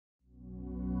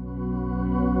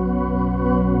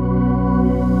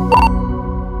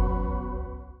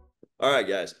right,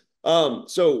 guys.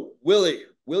 So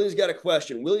Willie's got a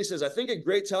question. Willie says, I think a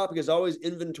great topic is always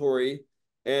inventory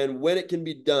and when it can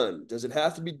be done. Does it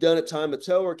have to be done at time of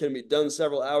tow or can it be done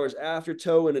several hours after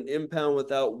tow in an impound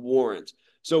without warrant?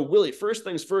 So Willie, first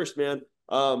things first, man.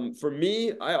 For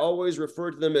me, I always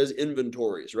refer to them as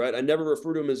inventories, right? I never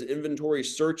refer to them as inventory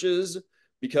searches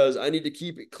because I need to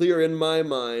keep it clear in my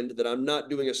mind that I'm not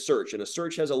doing a search, and a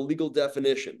search has a legal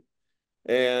definition.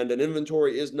 And an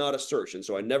inventory is not a search. And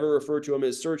so I never refer to them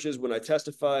as searches when I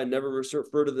testify. I never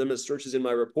refer to them as searches in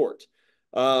my report.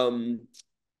 That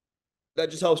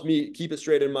just helps me keep it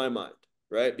straight in my mind,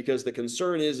 right? Because the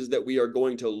concern is that we are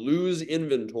going to lose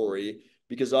inventory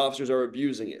because officers are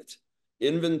abusing it.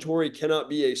 Inventory cannot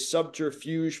be a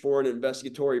subterfuge for an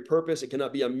investigatory purpose. It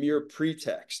cannot be a mere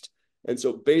pretext. And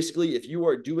so basically, if you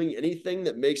are doing anything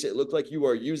that makes it look like you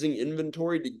are using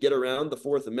inventory to get around the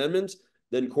Fourth Amendment,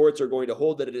 then courts are going to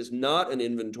hold that it is not an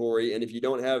inventory. And if you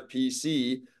don't have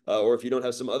PC or if you don't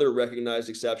have some other recognized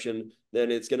exception,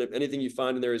 then it's going to, anything you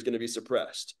find in there is going to be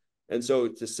suppressed. And so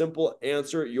to simple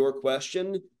answer your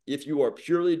question, if you are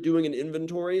purely doing an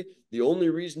inventory, the only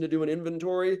reason to do an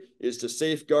inventory is to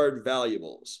safeguard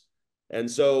valuables. And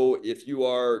so if you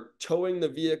are towing the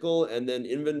vehicle and then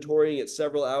inventorying it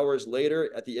several hours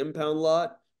later at the impound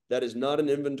lot, that is not an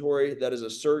inventory. That is a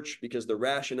search because the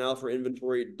rationale for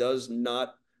inventory does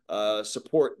not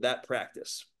support that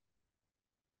practice.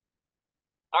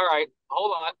 All right,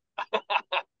 hold on.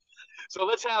 So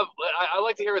let's have, I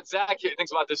like to hear what Zach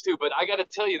thinks about this too, but I got to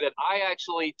tell you that I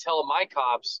actually tell my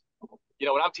cops, you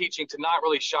know, when I'm teaching to not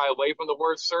really shy away from the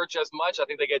word search as much. I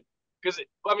think they get, because,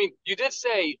 I mean, you did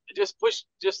say, to push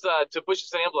this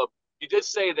envelope, you did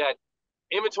say that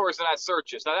inventories are not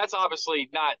searches. Now, that's obviously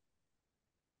not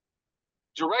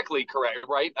directly correct,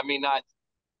 right? I mean, not,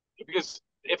 because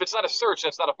if it's not a search,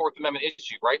 that's not a Fourth Amendment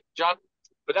issue, right, John?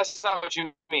 But that's not what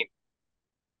you mean.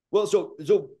 Well, so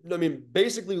I mean,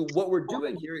 basically, what we're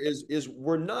doing here is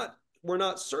we're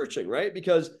not searching, right?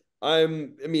 Because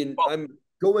I'm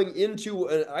going into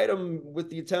an item with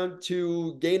the intent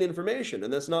to gain information,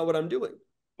 and that's not what I'm doing.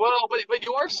 Well, but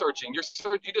you are searching. You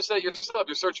just said yourself.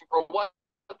 You're searching for what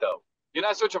though? You're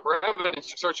not searching for evidence.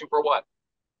 You're searching for what?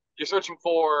 You're searching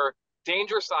for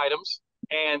dangerous items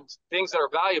and things that are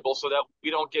valuable, so that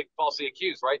we don't get falsely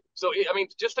accused, right? So, I mean,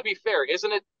 just to be fair,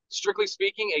 isn't it strictly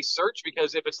speaking a search?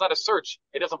 Because if it's not a search,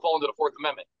 it doesn't fall into the Fourth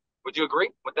Amendment. Would you agree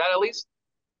with that at least?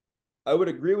 I would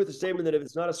agree with the statement that if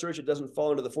it's not a search, it doesn't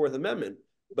fall into the Fourth Amendment.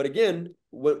 But again,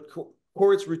 what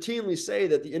courts routinely say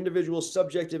that the individual's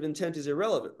subjective intent is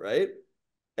irrelevant, right?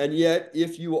 And yet,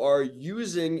 if you are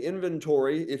using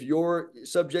inventory, if your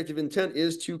subjective intent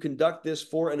is to conduct this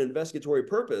for an investigatory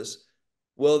purpose,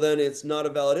 well, then it's not a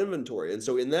valid inventory. And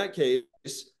so in that case,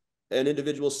 an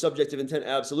individual's subjective intent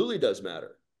absolutely does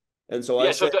matter. And so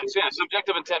I say,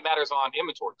 subjective intent matters on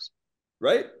inventories.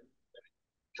 Right?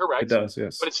 Correct. It does,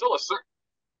 yes. But it's still a search.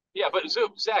 Yeah, but so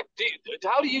Zach,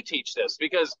 how do you teach this?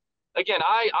 Because again,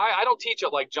 I don't teach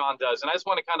it like John does, and I just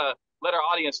want to kind of let our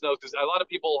audience know, because a lot of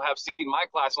people have seen my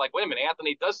class like, wait a minute,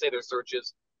 Anthony does say they're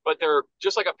searches, but they're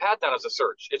just like a pat down as a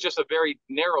search. It's just a very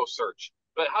narrow search.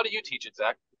 But how do you teach it,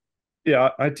 Zach? Yeah,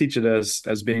 I teach it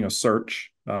as being a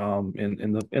search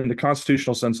in the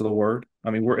constitutional sense of the word. I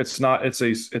mean,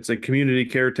 it's a community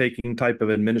caretaking type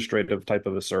of administrative type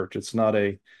of a search. It's not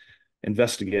a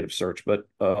investigative search, but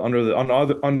under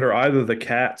either the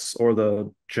Katz or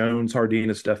the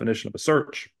Jones-Hardinus definition of a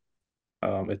search,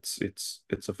 it's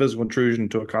a physical intrusion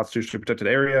into a constitutionally protected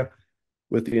area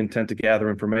with the intent to gather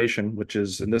information, which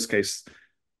is in this case,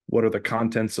 what are the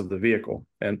contents of the vehicle?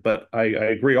 But I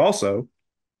agree also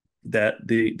that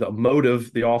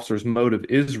the officer's motive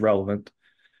is relevant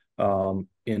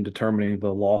in determining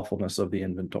the lawfulness of the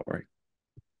inventory.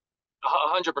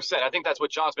 100%. I think that's what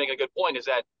John's making a good point. Is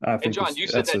that, and John, you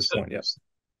said his point, yes.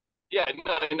 Yeah,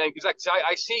 exactly.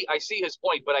 I see his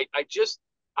point, but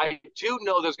I do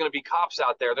know there's going to be cops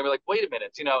out there. They're like, wait a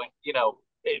minute,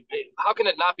 how can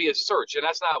it not be a search? And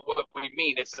that's not what we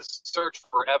mean. It's a search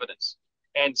for evidence,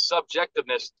 and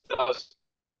subjectiveness does.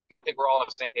 I think we're all on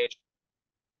the same page.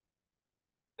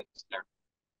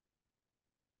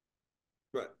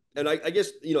 Right. And I guess,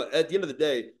 at the end of the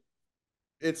day,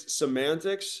 it's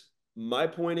semantics. My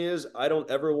point is, I don't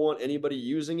ever want anybody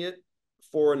using it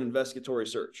for an investigatory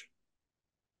search.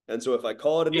 And so if I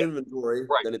call it an inventory,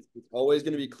 right, then it's always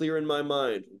going to be clear in my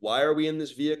mind. Why are we in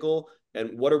this vehicle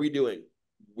and what are we doing?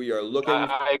 We are looking.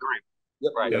 I agree.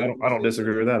 Yep, right. Yeah, I don't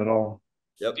disagree with that at all.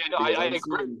 Yep. Yeah, no, I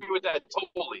agree with that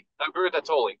totally. I agree with that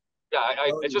totally. Yeah,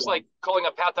 it's just like calling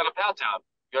a pat down a pat down.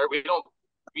 We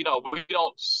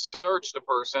don't search the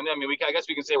person. I mean, I guess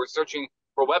we can say we're searching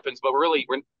for weapons, but we're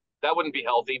that wouldn't be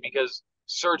healthy because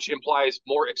search implies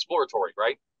more exploratory,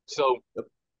 right? So Yep.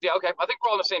 yeah, okay. I think we're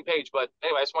all on the same page. But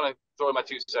anyway, I just want to throw in my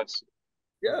 2 cents.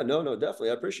 Yeah, no, no, definitely.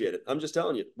 I appreciate it. I'm just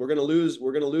telling you, we're gonna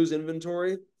lose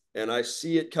inventory, and I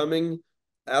see it coming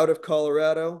out of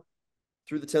Colorado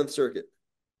through the 10th Circuit.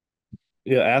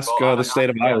 Yeah, ask Well, the state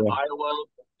of yeah, Iowa.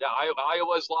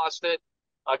 Iowa's lost it.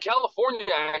 California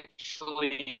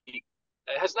actually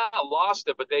has not lost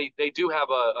it, but they do have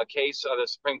a case of the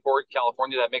Supreme Court in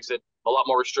California that makes it a lot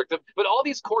more restrictive. But all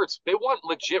these courts, they want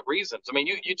legit reasons. I mean,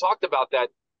 you talked about that.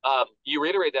 You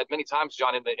reiterated that many times,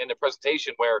 John, in the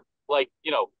presentation, where like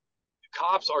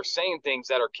cops are saying things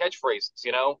that are catchphrases,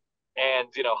 and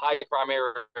high crime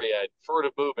area,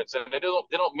 furtive movements, and they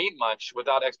don't mean much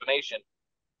without explanation.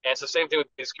 And it's the same thing with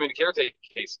these community caretaking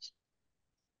cases.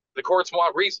 The courts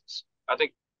want reasons. I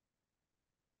think.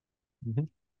 Mhm.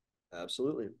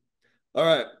 Absolutely. All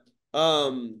right.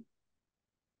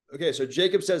 Okay, so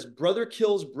Jacob says, brother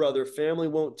kills brother, family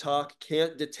won't talk,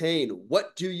 can't detain.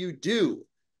 What do you do?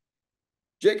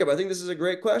 Jacob, I think this is a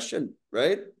great question,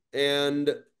 right?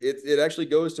 And it actually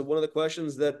goes to one of the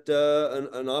questions that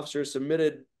an officer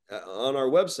submitted on our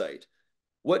website.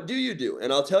 What do you do?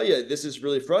 And I'll tell you, this is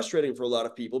really frustrating for a lot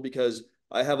of people because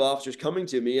I have officers coming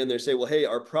to me and they say, well, hey,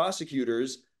 our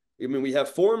prosecutors, I mean, we have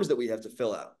forms that we have to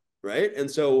fill out, right?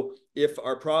 And so if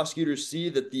our prosecutors see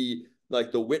that the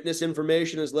witness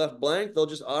information is left blank, they'll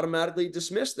just automatically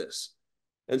dismiss this.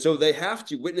 And so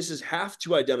witnesses have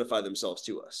to identify themselves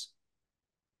to us.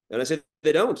 And I said,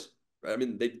 they don't, right? I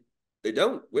mean, they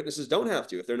don't. Witnesses don't have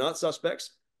to. If they're not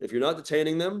suspects, if you're not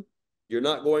detaining them, you're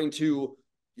not going to,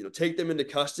 take them into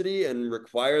custody and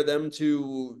require them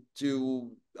to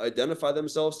identify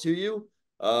themselves to you.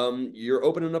 You're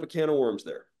opening up a can of worms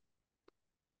there.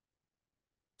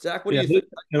 Zach, what do Yeah, you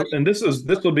think? and this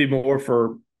would be more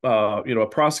for a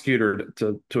prosecutor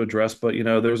to address, but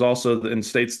there's also in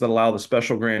states that allow the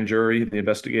special grand jury, the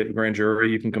investigative grand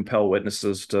jury, you can compel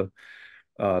witnesses to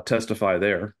testify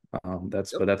there. Yep.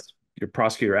 That's your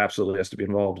prosecutor absolutely has to be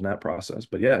involved in that process.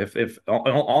 But yeah, if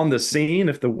on the scene,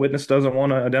 if the witness doesn't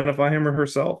want to identify him or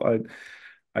herself,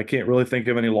 I can't really think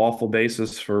of any lawful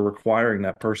basis for requiring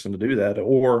that person to do that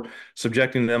or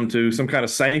subjecting them to some kind of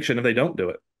sanction if they don't do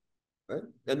it. Right.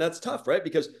 And that's tough, right?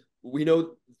 Because we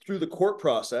know through the court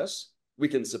process, we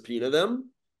can subpoena them.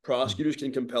 Prosecutors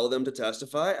can compel them to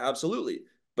testify. Absolutely.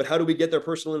 But how do we get their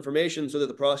personal information so that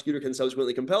the prosecutor can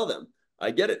subsequently compel them?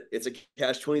 I get it. It's a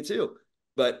catch-22.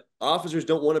 But officers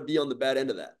don't want to be on the bad end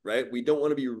of that, right? We don't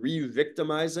want to be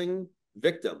re-victimizing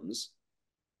victims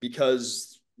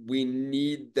because we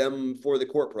need them for the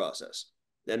court process.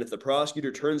 And if the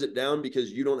prosecutor turns it down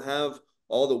because you don't have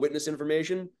all the witness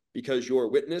information, because your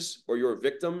witness or your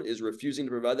victim is refusing to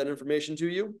provide that information to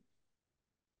you,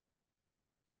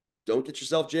 don't get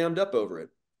yourself jammed up over it.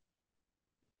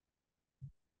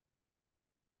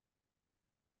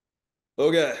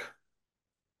 Okay.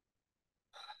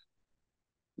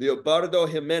 Leobardo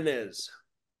Jimenez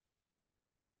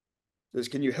says,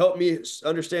 can you help me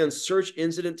understand search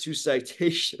incident to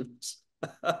citations?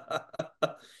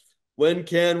 When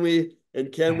can we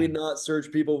and can we not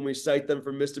search people when we cite them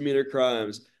for misdemeanor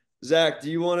crimes? Zach,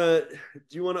 do you want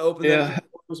to open that Yeah, can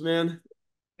of worms, man?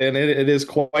 and it is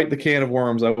quite the can of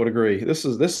worms. I would agree. This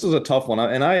is a tough one,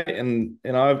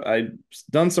 I've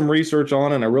done some research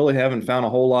on it, and I really haven't found a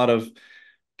whole lot of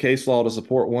case law to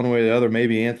support one way or the other.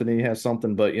 Maybe Anthony has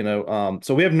something, but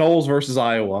so we have Knowles versus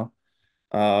Iowa,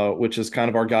 which is kind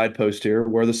of our guidepost here,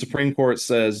 where the Supreme Court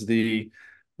says the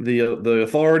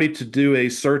authority to do a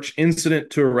search incident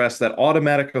to arrest, that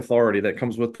automatic authority that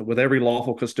comes with every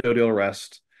lawful custodial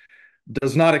arrest,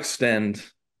 does not extend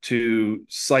to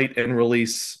cite and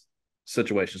release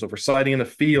situations. So if we're citing in the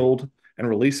field and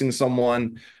releasing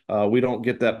someone, we don't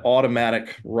get that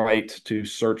automatic right to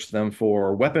search them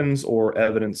for weapons or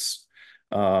evidence,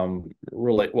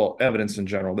 evidence in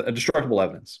general, destructible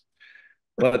evidence.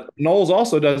 But Knowles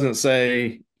also doesn't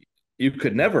say you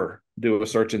could never do a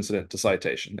search incident to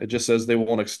citation. It just says they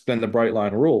won't extend the bright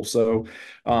line rule. So,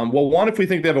 one, if we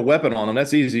think they have a weapon on them,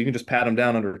 that's easy. You can just pat them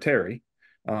down under Terry,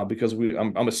 because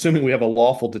I'm assuming we have a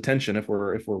lawful detention if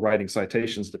we're writing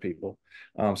citations to people.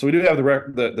 So we do have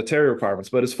the Terry requirements.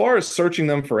 But as far as searching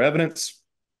them for evidence,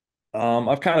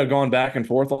 I've kind of gone back and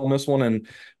forth on this one, and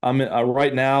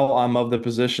right now I'm of the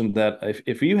position that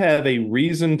if you have a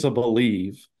reason to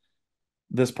believe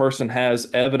this person has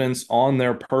evidence on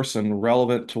their person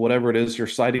relevant to whatever it is you're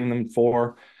citing them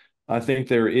for, I think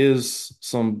there is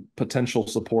some potential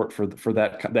support for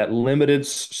that limited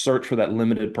search for that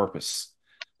limited purpose.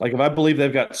 Like if I believe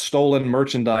they've got stolen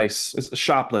merchandise,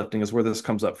 shoplifting is where this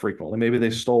comes up frequently. Maybe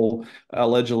they stole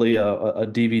allegedly a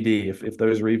DVD, if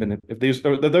those are even if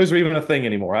those are even a thing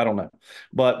anymore. I don't know,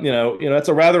 but it's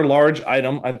a rather large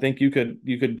item. I think you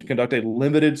could conduct a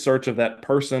limited search of that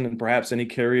person and perhaps any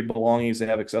carried belongings they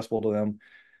have accessible to them,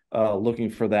 looking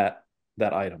for that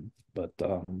item. But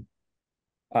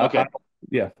Okay.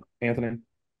 yeah, Anthony.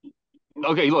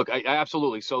 Okay, look, I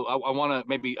absolutely. So I want to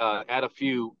maybe add a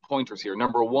few pointers here.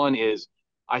 Number one is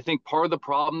I think part of the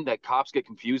problem that cops get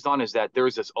confused on is that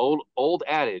there's this old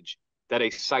adage that a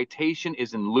citation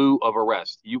is in lieu of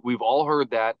arrest. We've all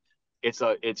heard that.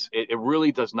 It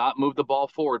really does not move the ball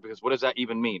forward because what does that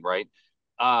even mean, right?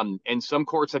 And some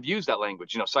courts have used that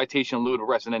language, citation in lieu of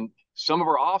arrest. And then some of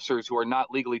our officers who are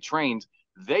not legally trained,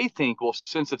 they think, well,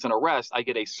 since it's an arrest, I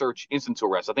get a search instant to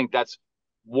arrest. I think that's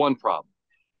one problem.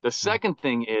 The second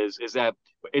thing is that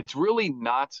it's really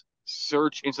not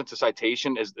search instant to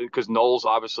citation, is because Knowles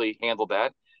obviously handled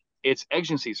that. It's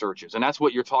exigency searches, and that's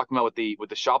what you're talking about with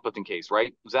the shoplifting case,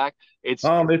 right, Zach? It's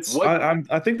It's what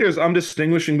I think I'm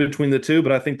distinguishing between the two,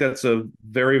 but I think that's a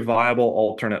very viable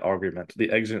alternate argument, the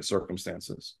exigent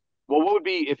circumstances. well, what would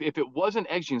be if it wasn't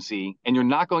exigency and you're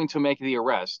not going to make the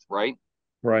arrest, right?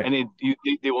 Right. And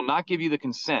they will not give you the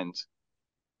consent.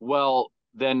 Well,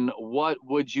 then what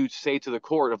would you say to the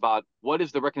court about what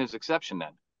is the recognize exception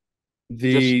then? Just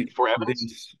The for the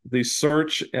evidence? the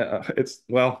search,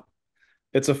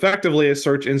 it's effectively a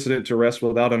search incident to arrest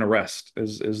without an arrest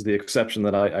is the exception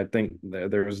that I think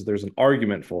there's an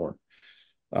argument for.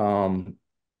 Um,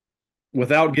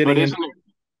 without But getting into isn't it?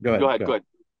 Go Go ahead, ahead, go go ahead. ahead.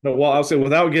 No, well, I'll say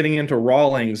without getting into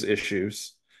Rawlings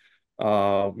issues,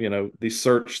 the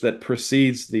search that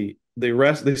precedes the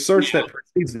arrest, the search Yeah, that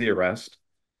precedes the arrest.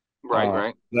 right,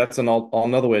 right. That's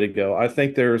another way to go. I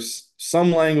think there's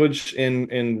some language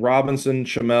in Robinson,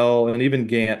 Chamel, and even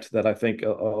Gant that I think,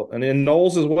 and in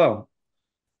Knowles as well,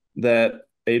 that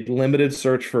a limited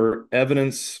search for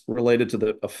evidence related to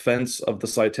the offense of the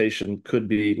citation could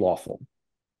be lawful.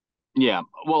 Yeah.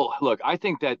 Well, look, I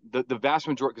think that the vast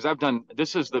majority, because I've done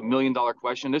this is the $1 million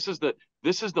question. This is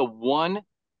the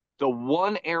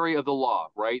one area of the law,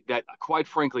 right? That quite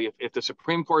frankly, if the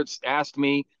Supreme Court's asked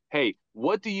me, hey,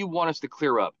 what do you want us to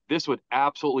clear up? This would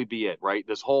absolutely be it, right?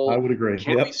 This I whole would agree.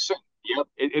 can we Yep. yep,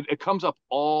 it comes up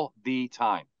all the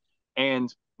time.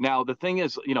 And now the thing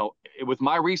is, with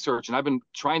my research, and I've been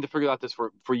trying to figure out this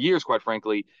for years, quite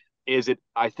frankly, is it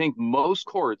I think most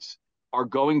courts are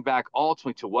going back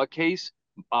ultimately to what case?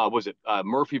 Was it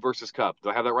Murphy versus Cup? Do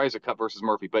I have that right? Is it Cup versus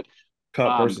Murphy? But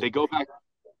Cup versus they go back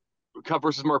Cup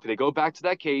versus Murphy. They go back to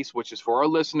that case, which is for our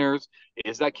listeners,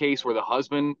 is that case where the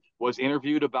husband was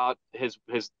interviewed about his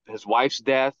wife's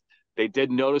death. They did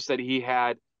notice that he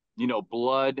had,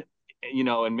 blood,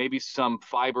 and maybe some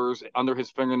fibers under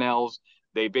his fingernails.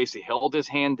 They basically held his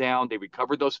hand down. They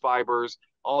recovered those fibers.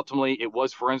 Ultimately, it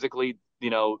was forensically,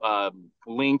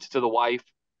 linked to the wife,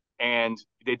 and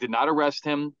they did not arrest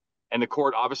him. And the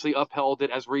court obviously upheld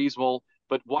it as reasonable.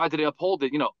 But why did they uphold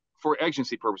it? For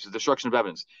exigency purposes, destruction of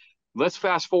evidence. Let's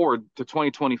fast forward to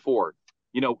 2024.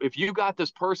 If you got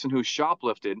this person who's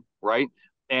shoplifted, right,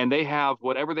 and they have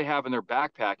whatever they have in their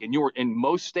backpack, and you're in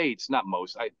most states, not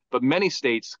most, but many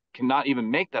states cannot even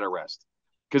make that arrest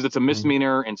because it's a Mhm.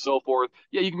 misdemeanor and so forth.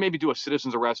 Yeah, you can maybe do a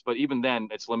citizen's arrest, but even then,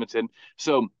 it's limited.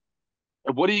 So,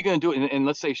 what are you going to do? And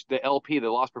let's say the LP, the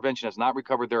loss prevention, has not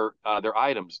recovered their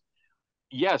items.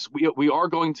 Yes, we are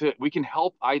going to. We can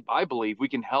help. I believe we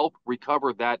can help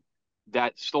recover that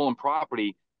stolen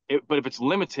property, but if it's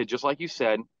limited, just like you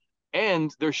said,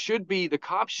 and the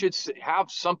cops should have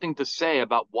something to say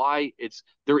about why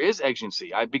there is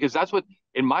agency. Because that's what,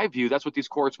 in my view, that's what these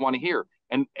courts want to hear.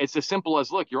 And it's as simple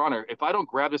as, look, Your Honor, if I don't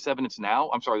grab this evidence now,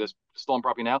 I'm sorry, this stolen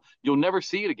property now, you'll never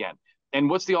see it again. And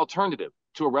what's the alternative?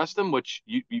 To arrest them, which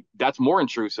that's more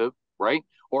intrusive, right?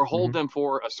 Or hold Mhm. them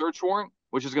for a search warrant,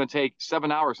 which is going to take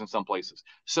 7 hours in some places.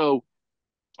 So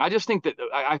I just think that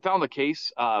I found a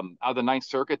case out of the Ninth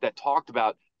Circuit that talked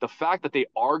about the fact that they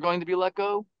are going to be let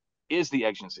go is the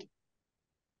exigency.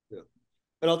 Yeah.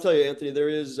 And I'll tell you, Anthony,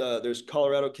 there's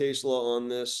Colorado case law on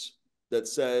this that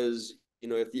says,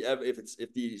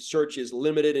 if the search is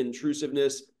limited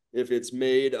intrusiveness, if it's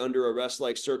made under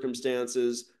arrest-like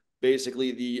circumstances,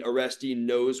 basically the arrestee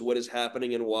knows what is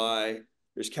happening and why.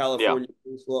 There's Yeah, California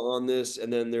case law on this,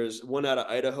 and then there's one out of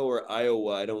Idaho or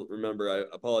Iowa. I don't remember. I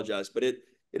apologize, but it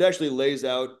actually lays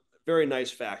out very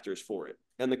nice factors for it.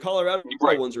 And the Colorado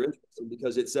right. ones are interesting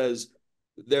because it says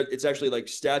there it's actually like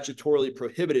statutorily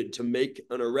prohibited to make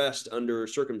an arrest under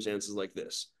circumstances like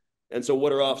this. And so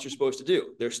what are officers supposed to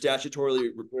do? They're statutorily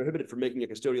prohibited from making a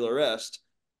custodial arrest,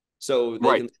 so they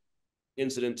Right. can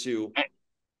incident to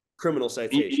criminal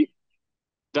citation.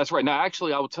 That's right. Now,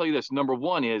 actually, I will tell you this. Number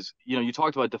one is, you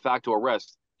talked about de facto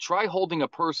arrest. Try holding a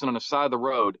person on the side of the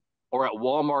road or at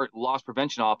Walmart loss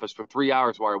prevention office for 3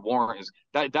 hours while a warrant is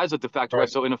that's a de facto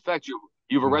arrest. So in effect,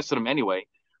 you've arrested them anyway.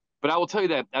 But I will tell you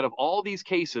that out of all these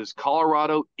cases,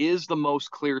 Colorado is the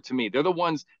most clear to me. They're the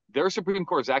ones. Their Supreme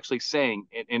Court is actually saying,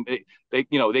 and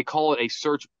they call it a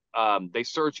search. They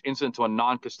search incident to a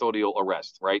non-custodial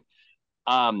arrest, right?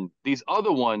 These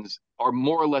other ones are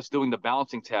more or less doing the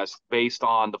balancing test based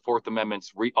on the Fourth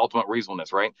Amendment's ultimate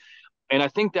reasonableness, right? And I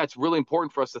think that's really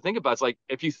important for us to think about. It's like,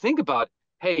 if you think about,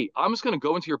 hey, I'm just going to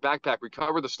go into your backpack,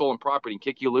 recover the stolen property, and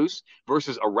kick you loose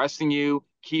versus arresting you,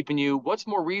 keeping you, what's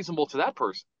more reasonable to that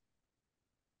person?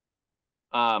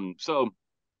 So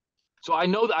I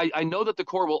know that the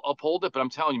court will uphold it, but I'm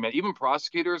telling you, man, even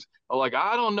prosecutors are like,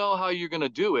 I don't know how you're going to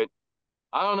do it.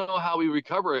 I don't know how we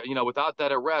recover it, without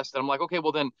that arrest. And I'm like, okay,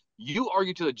 well then you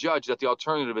argue to the judge that the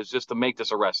alternative is just to make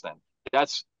this arrest. Then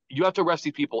you have to arrest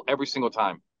these people every single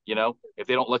time, if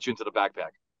they don't let you into the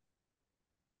backpack,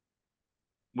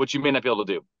 which you may not be able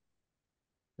to do.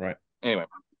 Right. Anyway,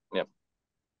 yeah.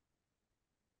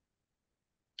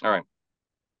 All right.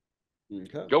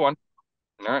 Okay. Go on.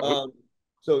 All right.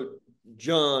 So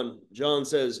John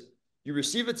says, you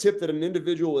receive a tip that an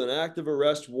individual with an active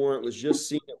arrest warrant was just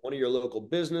seen at one of your local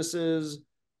businesses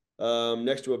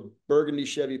next to a burgundy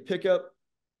Chevy pickup.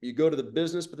 You go to the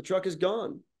business, but the truck is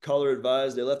gone. Caller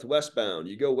advised they left westbound.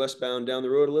 You go westbound down the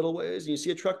road a little ways, and you see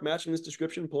a truck matching this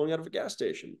description pulling out of a gas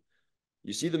station.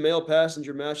 You see the male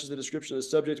passenger matches the description of the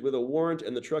subject with a warrant,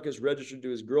 and the truck is registered to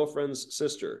his girlfriend's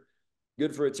sister.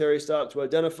 Good for a Terry stop to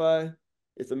identify.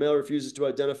 If the male refuses to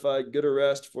identify, good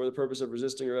arrest for the purpose of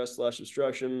resisting arrest /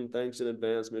 obstruction. Thanks in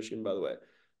advance, Michigan, by the way.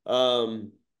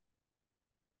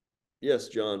 Yes,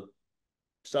 John.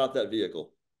 Stop that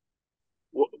vehicle.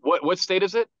 What state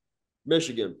is it?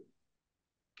 Michigan.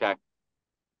 Okay.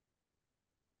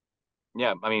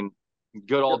 Yeah, I mean,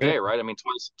 good all day, right? I mean,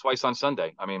 twice on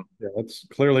Sunday. I mean, yeah, that's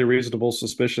clearly reasonable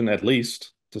suspicion, at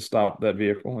least, to stop that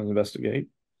vehicle and investigate.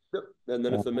 Yep. And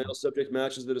then if the male subject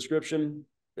matches the description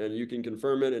and you can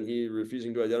confirm it and he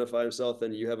refusing to identify himself,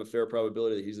 then you have a fair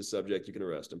probability that he's the subject. You can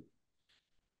arrest him.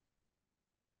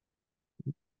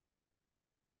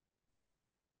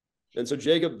 And so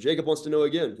Jacob wants to know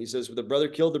again. He says, the brother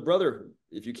killed the brother.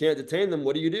 If you can't detain them,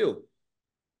 what do?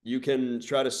 You can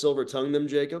try to silver tongue them,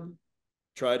 Jacob.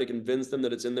 Try to convince them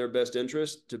that it's in their best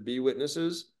interest to be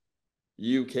witnesses.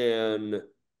 You can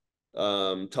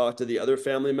talk to the other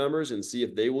family members and see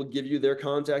if they will give you their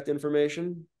contact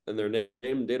information and their name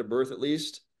and date of birth at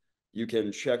least. You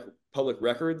can check public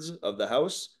records of the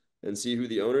house and see who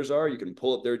the owners are. You can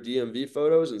pull up their DMV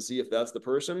photos and see if that's the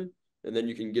person. And then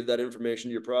you can give that information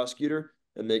to your prosecutor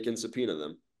and they can subpoena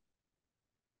them.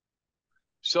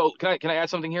 So can I add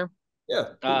something here?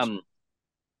 Yeah.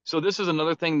 So this is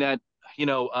another thing that,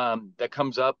 that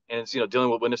comes up, and it's,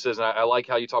 dealing with witnesses. And I like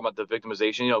how you talk about the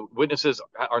victimization. Witnesses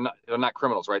are not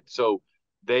criminals, right? So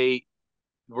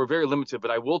we're very limited, but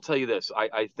I will tell you this.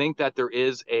 I think that there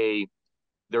is a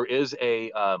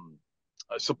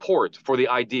support for the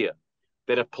idea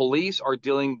that if police are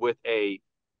dealing with a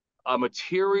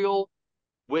material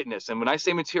witness, and when I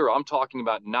say material, I'm talking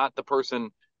about not the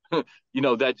person,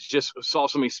 that just saw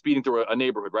somebody speeding through a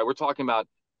neighborhood, right? We're talking about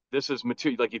this is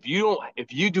material. Like if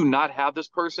you do not have this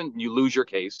person, you lose your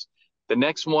case. The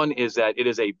next one is that it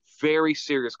is a very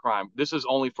serious crime. This is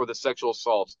only for the sexual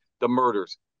assaults, the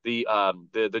murders, the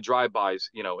drive-bys,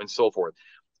 and so forth.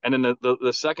 And then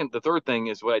the third thing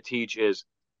is what I teach is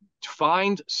to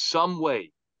find some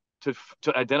way to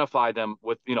identify them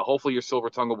with, hopefully your silver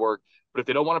tongue will work. But if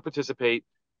they don't want to participate,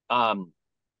 find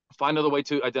another way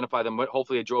to identify them.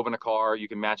 Hopefully they drove in a car, you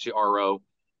can match the RO.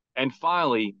 And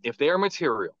finally, if they are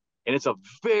material and it's a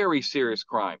very serious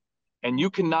crime and you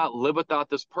cannot live without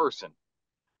this person,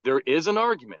 there is an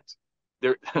argument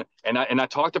there. And I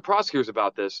talked to prosecutors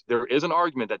about this. There is an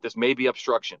argument that this may be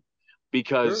obstruction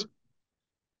because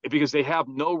they have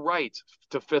no right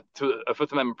to a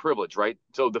Fifth Amendment privilege, right?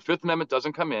 So the Fifth Amendment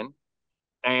doesn't come in,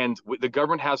 and the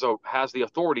government has the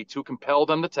authority to compel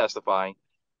them to testify.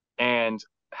 And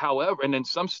however, and in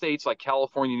some states like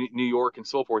California, New York, and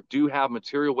so forth, do have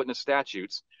material witness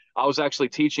statutes. I'm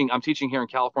teaching here in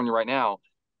California right now.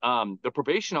 The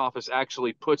probation office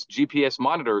actually puts GPS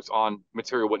monitors on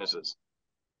material witnesses.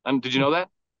 Did you know that?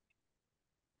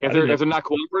 If they're not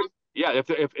cooperative, yeah.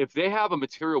 If they have a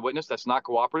material witness that's not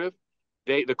cooperative,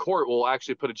 the court will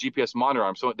actually put a GPS monitor on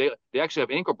them. So they actually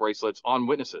have ankle bracelets on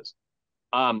witnesses.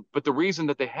 But the reason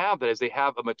that they have that is they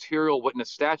have a material witness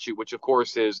statute, which of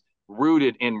course is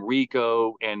rooted in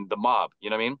RICO and the mob, you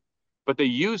know what I mean? But they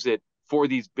use it for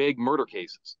these big murder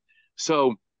cases.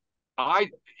 So I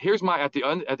here's my at the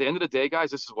end of the day,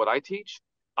 guys, this is what I teach.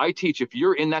 I teach if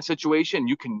you're in that situation,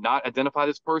 you cannot identify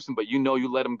this person, but you know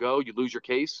you let him go, you lose your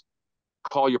case,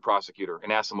 call your prosecutor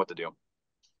and ask them what to do.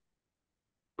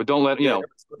 But don't let Yeah,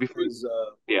 before.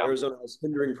 Yeah, Arizona has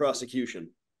hindering prosecution.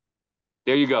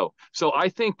 there you go. So I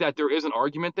think that there is an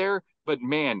argument there, but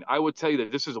man, I would tell you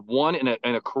that this is one in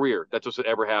a career that's what's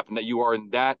ever happened. That you're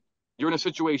in a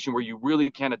situation where you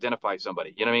really can't identify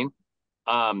somebody. You know what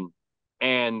I mean?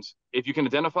 And if you can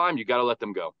identify them, you got to let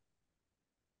them go.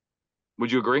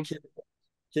 Would you agree? Kid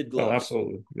Oh, gloves.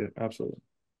 absolutely. Yeah, absolutely.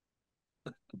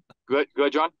 Good,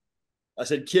 John. I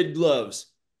said kid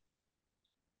gloves.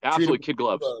 Absolutely, kid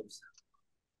gloves.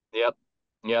 Yep.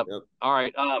 Yep. Yep. All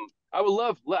right. I would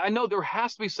love. I know there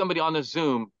has to be somebody on this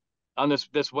Zoom, on this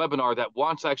webinar that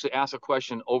wants to actually ask a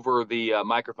question over the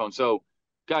microphone. So,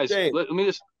 guys, Shane. let me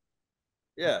just.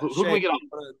 Yeah. Who can we get on?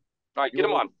 All right, get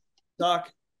him on.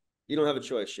 Talk. You don't have a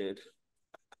choice, Shane.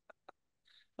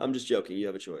 I'm just joking. You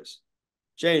have a choice.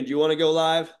 Shane, do you want to go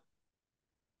live?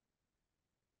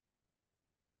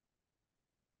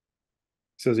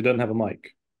 Says he doesn't have a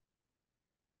mic.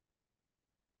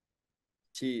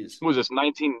 Tease. Who was this?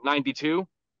 1992.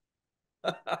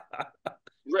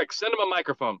 Rick, send him a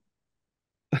microphone.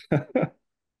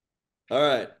 All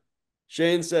right.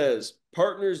 Shane says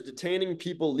partners detaining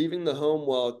people leaving the home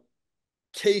while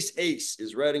Case Ace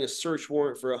is writing a search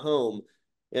warrant for a home,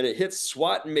 and it hits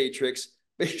SWAT matrix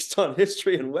based on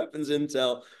history and weapons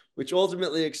intel, which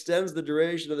ultimately extends the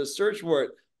duration of the search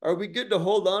warrant. Are we good to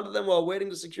hold on to them while waiting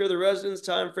to secure the residence?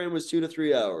 Time frame was 2 to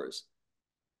 3 hours.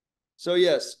 So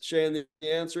yes, Shane, the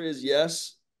answer is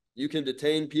yes. You can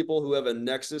detain people who have a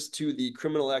nexus to the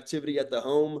criminal activity at the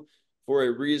home for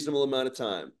a reasonable amount of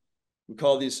time. We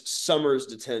call these Summers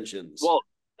detentions. Well,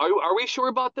 are we sure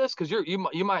about this? Because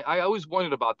you might. I always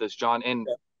wondered about this, John. And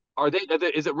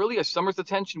is it really a Summers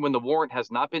detention when the warrant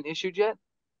has not been issued yet?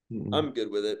 I'm good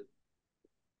with it.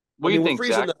 What do you think,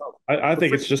 Zach? I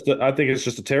think it's just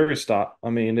a Terry stop. I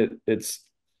mean,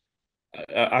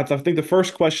 I think the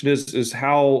first question is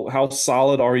how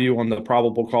solid are you on the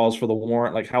probable cause for the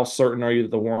warrant? Like how certain are you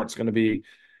that the warrant's going to be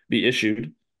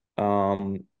issued?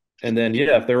 And then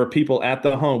yeah, if there are people at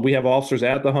the home, we have officers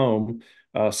at the home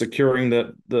securing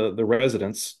the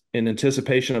residence in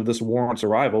anticipation of this warrant's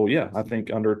arrival. Yeah, I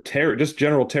think under Terry, just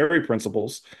general Terry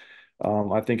principles,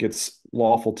 I think it's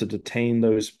lawful to detain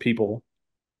those people,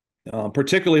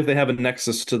 particularly if they have a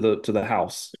nexus to the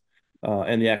house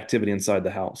and the activity inside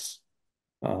the house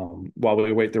while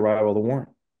we await the arrival of the warrant.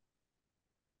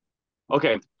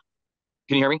 Okay. Can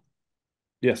you hear me?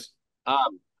 Yes.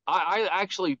 I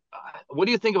actually, what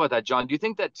do you think about that, John? Do you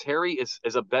think that Terry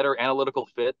is a better analytical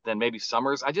fit than maybe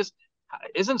Summers?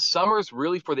 Isn't Summers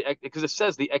really for because it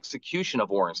says the execution of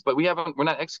warrants, but we're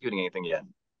not executing anything yet.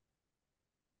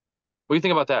 What do you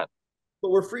think about that?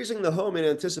 But we're freezing the home in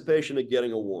anticipation of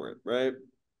getting a warrant, right?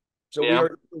 So Yeah.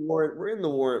 we're in the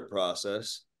warrant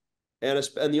process. And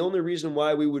the only reason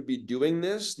why we would be doing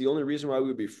this, the only reason why we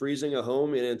would be freezing a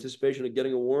home in anticipation of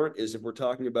getting a warrant is if we're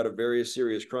talking about a very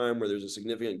serious crime where there's a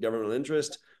significant governmental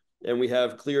interest and we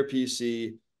have clear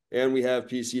PC and we have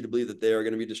PC to believe that they are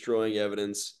going to be destroying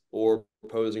evidence or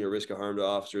posing a risk of harm to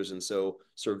officers. And so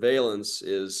surveillance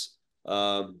is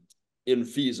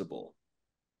infeasible.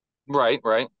 Right.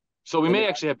 So we may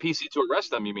actually have PC to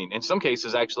arrest them, you mean? In some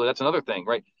cases, actually, that's another thing,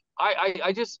 right?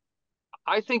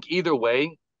 I think either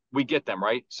way, we get them,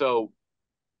 right? So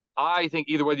I think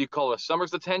either whether you call it a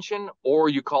Summers detention or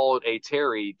you call it a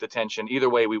Terry detention, either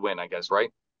way we win, I guess, right?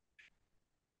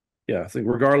 Yeah, I think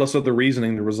regardless of the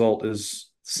reasoning, the result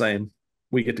is the same.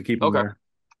 We get to keep them there.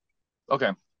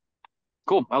 Okay.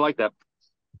 Cool. I like that.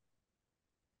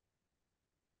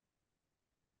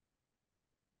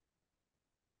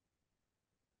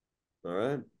 All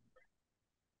right.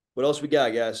 What else we got,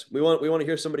 guys? We want to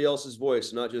hear somebody else's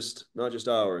voice, not just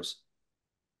ours.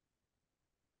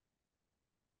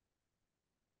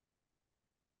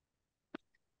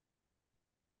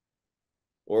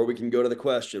 Or we can go to the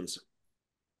questions.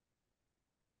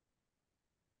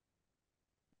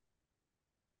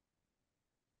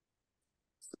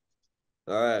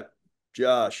 All right.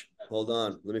 Josh, hold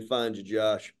on. Let me find you,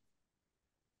 Josh.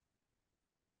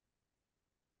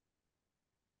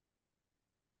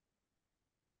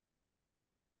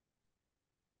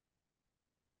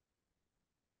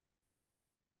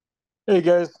 Hey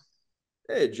guys,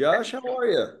 Hey, Josh, how are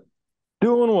you?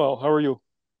 doing well. How are you?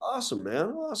 Awesome, man.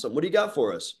 Awesome. What do you got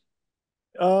for us?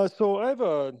 So I have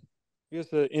an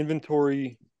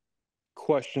inventory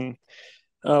question.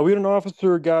 We had an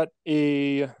officer got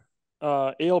a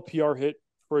ALPR hit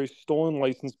for a stolen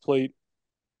license plate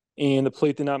and the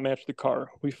plate did not match the car.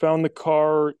 We found the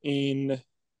car in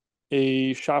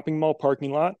a shopping mall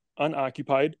parking lot,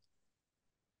 unoccupied,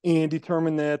 and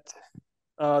determined that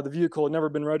the vehicle had never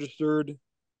been registered,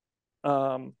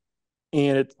 and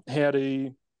it had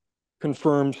a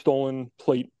confirmed stolen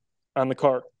plate on the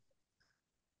car.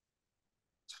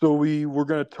 So we were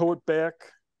going to tow it back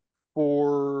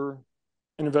for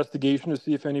an investigation to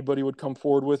see if anybody would come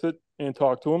forward with it and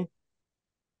talk to him.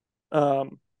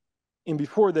 And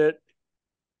before that,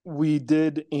 we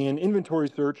did an inventory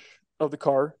search of the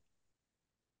car,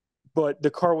 but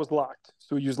the car was locked.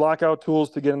 So we used lockout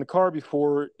tools to get in the car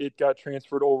before it got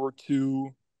transferred over to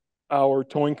our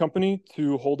towing company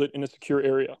to hold it in a secure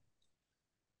area.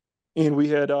 And we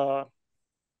had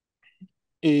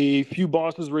a few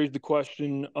bosses raised the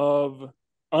question of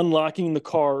unlocking the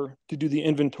car to do the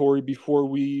inventory before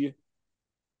we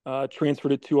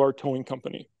transferred it to our towing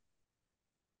company.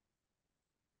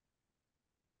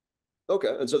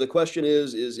 Okay, and so the question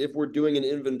is if we're doing an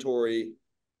inventory,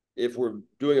 if we're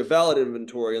doing a valid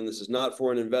inventory and this is not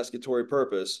for an investigatory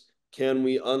purpose, can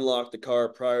we unlock the car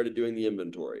prior to doing the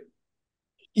inventory?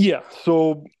 Yeah,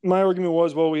 so my argument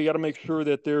was, well, we got to make sure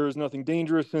that there's nothing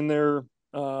dangerous in there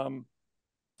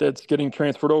that's getting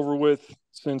transferred over with,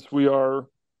 since we are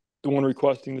the one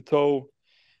requesting the tow,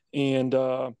 and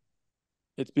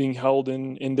it's being held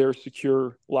in their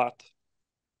secure lot.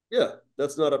 Yeah,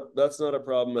 that's not a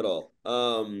problem at all.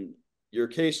 Your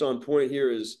case on point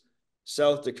here is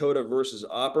South Dakota versus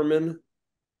Opperman,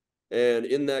 and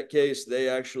in that case, they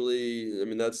actually, I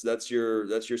mean, that's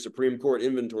your Supreme Court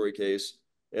inventory case.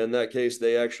 In that case,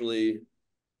 they actually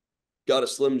got a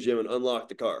Slim Jim and unlocked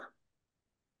the car.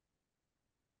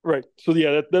 Right. So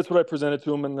yeah, that's what I presented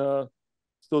to him, and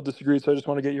still disagreed. So I just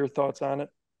want to get your thoughts on it.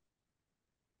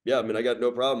 Yeah, I mean, I got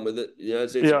no problem with it. The United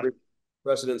States Yeah. Supreme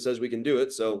precedent says we can do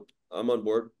it, so I'm on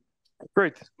board.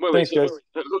 Great. Wait, Thanks, guys.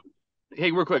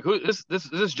 hey, real quick, who is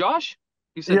this Josh?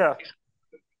 You said, Yeah.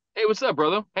 hey, what's up,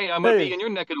 brother? Hey, I'm gonna be in your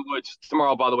neck of the woods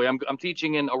tomorrow. By the way, I'm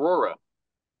teaching in Aurora.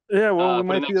 Yeah. Well, we For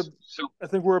the might be. next, so I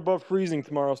think we're above freezing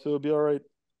tomorrow, so it'll be all right.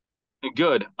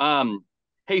 good.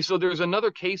 Hey, so there's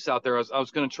another case out there. I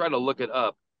was going to try to look it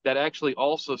up that actually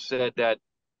also said that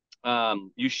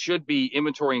you should be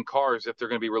inventorying cars if they're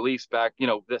going to be released back. You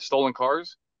know, that stolen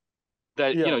cars.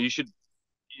 That Yeah. you should.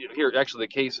 Here, actually,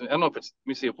 the case. I don't know if it's. Let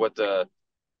me see if what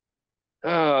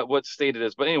state it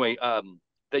is, but anyway,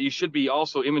 that you should be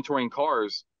also inventorying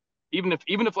cars, even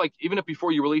if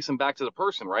before you release them back to the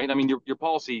person, right? I mean, your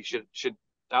policy should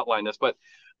outline this, but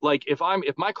like if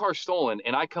my car's stolen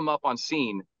and I come up on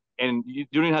scene and you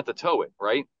don't even have to tow it,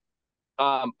 right?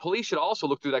 Police should also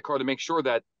look through that car to make sure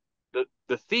that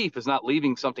the thief is not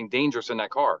leaving something dangerous in that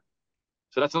car.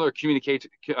 So that's another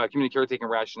communicator-taking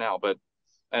rationale. But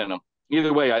I don't know.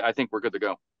 Either way, I think we're good to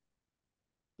go.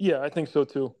 Yeah, I think so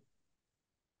too.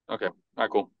 Okay. All right.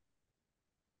 Cool.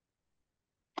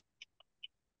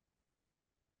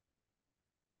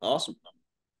 Awesome.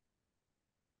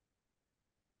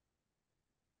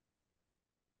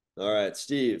 All right,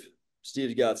 Steve.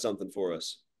 Steve's got something for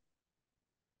us.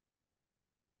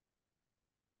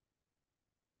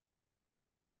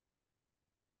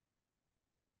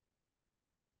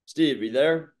 Steve, are you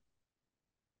there?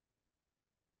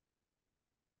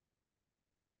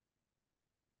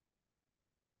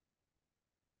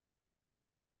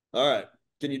 All right.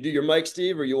 Can you do your mic,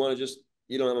 Steve, or you want to just,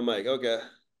 you don't have a mic? Okay.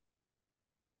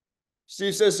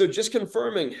 Steve says, so just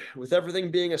confirming, with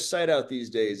everything being a cite out these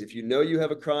days, if you know you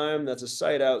have a crime that's a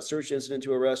cite out, search incident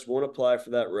to arrest won't apply for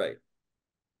that right.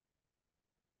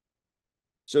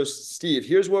 So, Steve,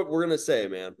 here's what we're going to say,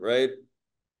 man, right?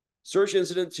 Search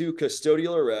incident to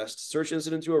custodial arrest, search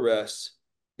incident to arrest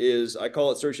is, I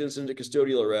call it search incident to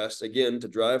custodial arrest, again, to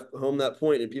drive home that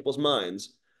point in people's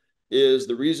minds, is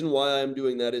the reason why I'm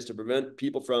doing that is to prevent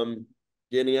people from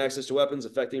gaining access to weapons,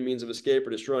 affecting means of escape, or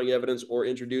destroying evidence, or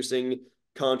introducing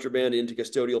contraband into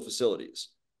custodial facilities.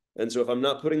 And so if I'm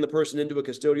not putting the person into a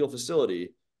custodial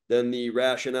facility, then the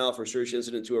rationale for search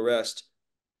incident to arrest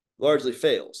largely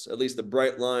fails. At least the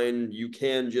bright line, you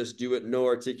can just do it, no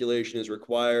articulation is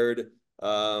required.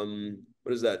 What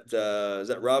is that? Is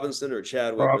that Robinson or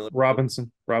Chadwick?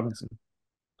 Robinson.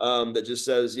 That just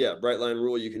says, yeah, bright line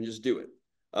rule, you can just do it.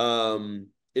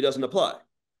 It doesn't apply.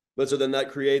 But so then that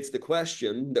creates the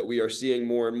question that we are seeing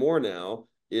more and more now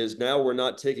is now we're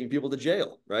not taking people to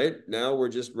jail, right? Now we're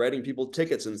just writing people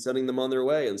tickets and sending them on their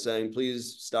way and saying,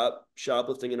 please stop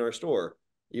shoplifting in our store,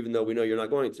 even though we know you're not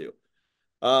going to.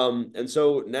 And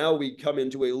so now we come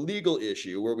into a legal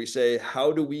issue where we say,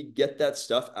 how do we get that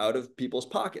stuff out of people's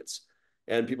pockets?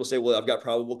 And people say, well, I've got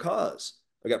probable cause.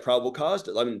 I got probable cause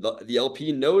to, I mean, the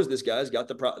LP knows this guy's got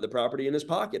the property in his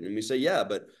pocket. And we say, yeah,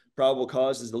 but probable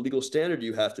cause is the legal standard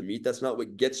you have to meet. That's not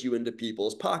what gets you into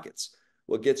people's pockets.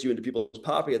 What gets you into people's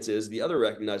pockets is the other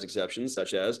recognized exceptions,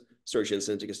 such as search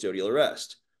incident to custodial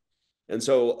arrest. And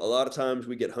so a lot of times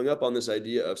we get hung up on this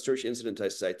idea of search incident to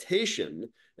citation.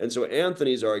 And so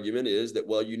Anthony's argument is that,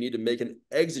 well, you need to make an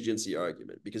exigency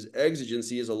argument, because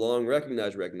exigency is a long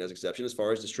recognized exception as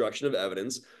far as destruction of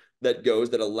evidence that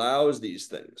allows these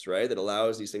things, right? That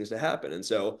allows these things to happen. And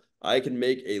so I can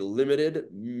make a limited,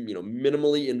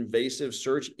 minimally invasive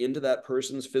search into that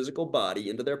person's physical body,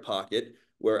 into their pocket,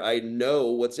 where I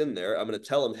know what's in there. I'm going to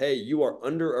tell them, hey, you are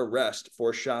under arrest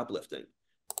for shoplifting.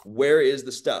 Where is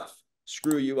the stuff?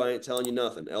 Screw you, I ain't telling you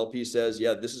nothing. LP says,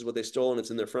 yeah, this is what they stole and it's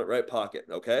in their front right pocket.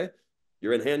 Okay,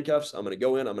 you're in handcuffs. I'm going to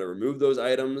go in, I'm going to remove those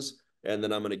items, and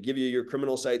then I'm going to give you your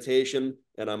criminal citation,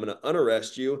 and I'm going to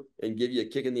unarrest you and give you a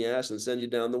kick in the ass and send you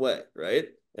down the way, right?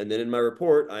 And then in my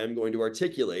report, I am going to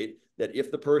articulate that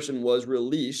if the person was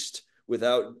released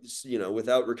without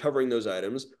recovering those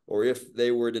items, or if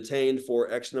they were detained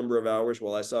for X number of hours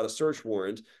while I sought a search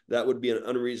warrant, that would be an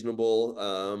unreasonable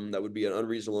amount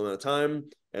of time.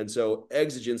 And so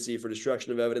exigency for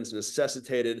destruction of evidence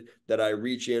necessitated that I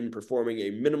reach in, performing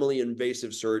a minimally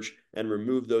invasive search and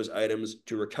remove those items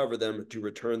to recover them, to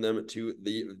return them to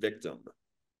the victim.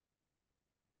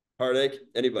 Heartache?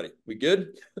 Anybody? We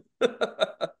good?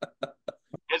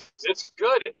 It's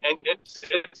good, and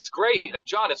it's great,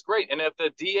 John. It's great. And if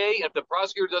the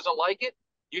prosecutor doesn't like it,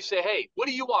 you say, hey, what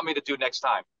do you want me to do next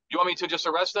time? You want me to just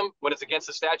arrest them when it's against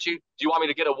the statute? Do you want me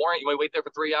to get a warrant? You want me to wait there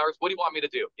for 3 hours? What do you want me to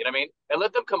do? You know what I mean? And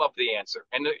let them come up with the answer.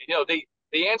 And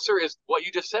the answer is what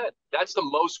you just said. That's the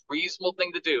most reasonable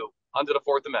thing to do under the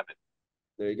Fourth Amendment.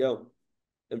 There you go.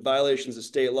 And violations of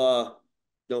state law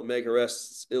don't make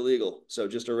arrests illegal. So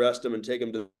just arrest them and take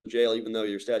them to jail, even though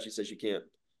your statute says you can't.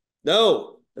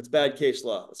 No, that's bad case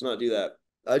law. Let's not do that.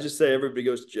 I just say everybody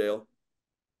goes to jail.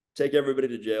 Take everybody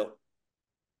to jail.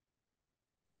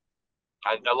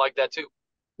 I like that too.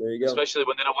 There you go. Especially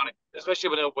when they don't want to. Especially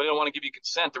when they don't want to give you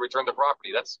consent to return the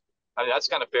property. That's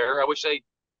kind of fair. I wish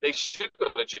they should go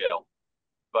to jail,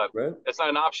 but right. That's not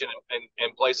an option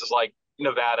in places like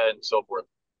Nevada and so forth.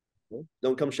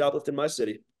 Don't come shoplift in my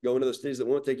city. Go into the cities that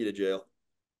won't take you to jail.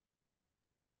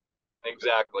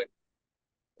 Exactly.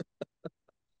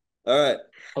 All right.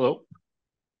 Hello.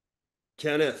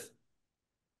 Kenneth.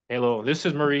 Hello, this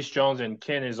is Maurice Jones, and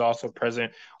Ken is also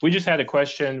present. We just had a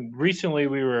question. Recently,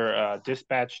 we were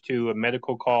dispatched to a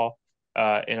medical call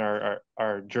in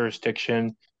our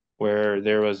jurisdiction where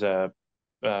there was a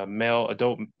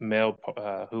adult male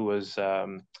who was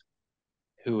had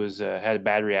a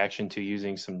bad reaction to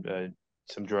using some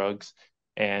drugs,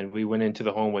 and we went into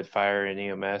the home with fire and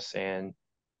EMS, and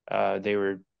they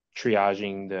were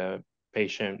triaging the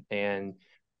patient. And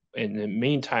in the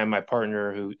meantime, my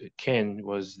partner, Ken,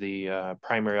 was the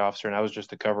primary officer, and I was just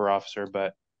the cover officer.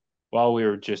 But while we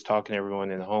were just talking to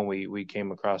everyone in the home, we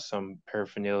came across some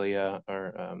paraphernalia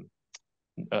or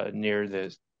near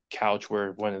the couch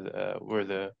where where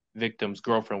the victim's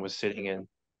girlfriend was sitting in.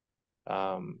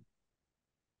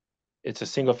 It's a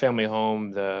single family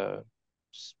home. The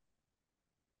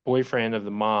boyfriend of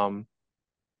the mom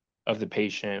of the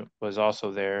patient was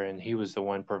also there, and he was the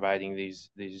one providing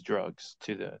these drugs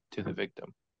to the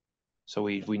victim. So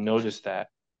we noticed that,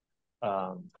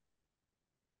 and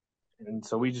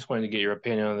so we just wanted to get your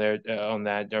opinion on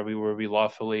that. Were we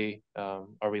lawfully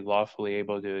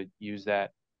able to use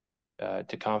that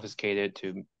to confiscate it,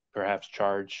 to perhaps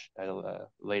charge at a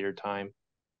later time?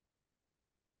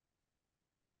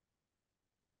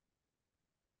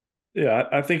 Yeah,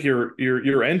 I think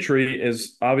your entry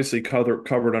is obviously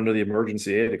covered under the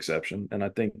emergency aid exception, and I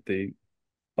think a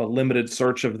limited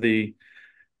search of the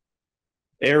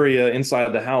area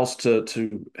inside the house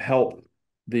to help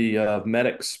the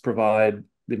medics provide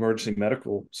the emergency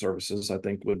medical services, I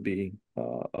think would be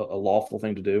a lawful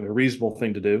thing to do, a reasonable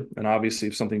thing to do. And obviously,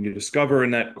 if something you discover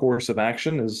in that course of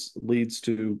action leads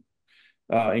to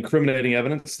incriminating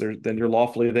evidence, then you're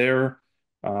lawfully there.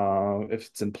 If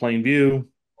it's in plain view,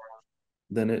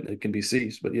 then it can be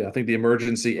seized. But yeah, I think the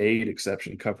emergency aid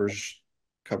exception covers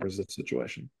the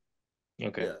situation.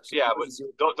 Okay. Yeah, but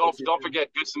don't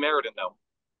forget Good Samaritan though.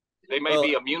 They may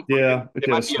be immune. Yeah, they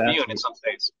might be immune in some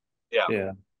states.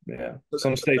 Yeah.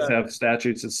 Some states have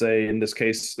statutes that say, in this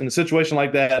case, in a situation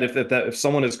like that, if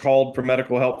someone is called for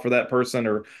medical help for that person,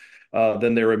 or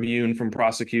then they're immune from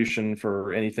prosecution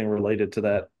for anything related to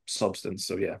that substance.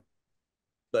 So yeah.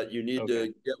 But you need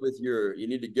to get with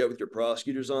your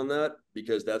prosecutors on that,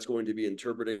 because that's going to be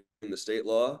interpreting the state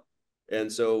law.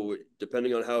 And so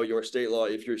depending on how your state law,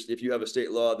 if you have a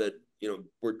state law that,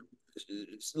 we're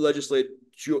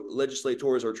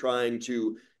legislators are trying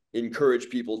to encourage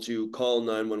people to call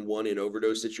 911 in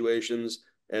overdose situations.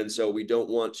 And so we don't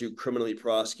want to criminally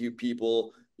prosecute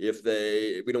people if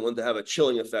we don't want to have a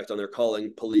chilling effect on their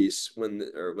calling police when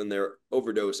they're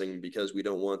overdosing, because we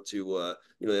don't want to,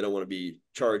 they don't want to be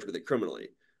charged with it criminally.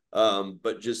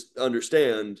 But just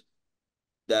understand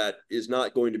that is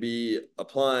not going to be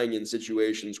applying in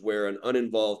situations where an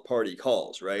uninvolved party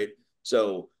calls, right?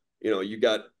 So, you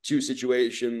got two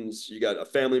situations. You got a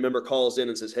family member calls in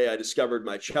and says, hey, I discovered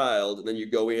my child. And then you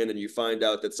go in and you find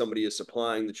out that somebody is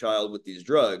supplying the child with these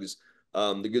drugs.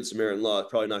 The Good Samaritan law is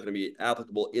probably not going to be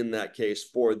applicable in that case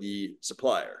for the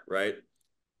supplier, right?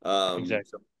 Exactly.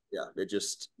 So yeah, it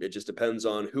just depends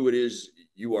on who it is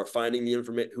you are finding the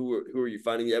information. Who are you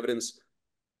finding the evidence?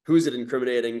 Who is it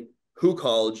incriminating? Who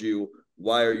called you?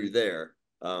 Why are you there?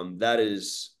 That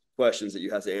is questions that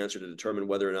you have to answer to determine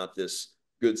whether or not this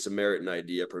Good Samaritan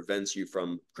idea prevents you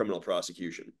from criminal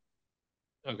prosecution.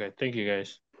 Okay, thank you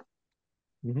guys.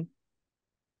 Mm-hmm.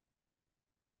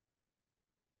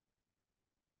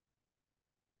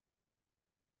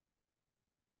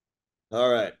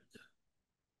 All right.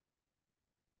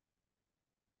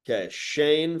 Okay,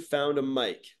 Shane found a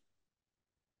mic.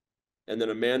 And then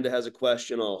Amanda has a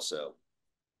question also.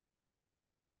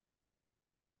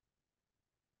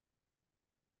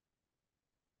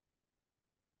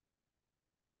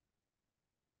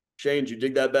 Shane, did you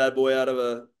dig that bad boy out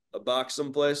of a box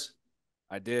someplace?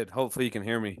 I did. Hopefully you can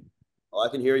hear me. Oh, I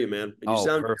can hear you, man. And you Oh,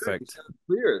 sound perfect. good. You sound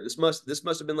clear. This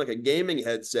must have been like a gaming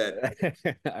headset.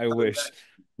 I wish.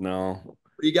 No. What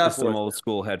do you got Just for some us? old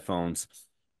school headphones.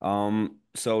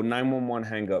 So 911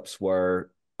 hangups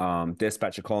were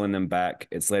dispatcher calling them back.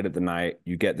 It's late at the night.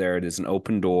 You get there, it is an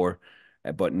open door,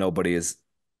 but nobody is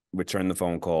returning the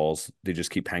phone calls. They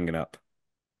just keep hanging up.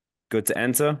 Good to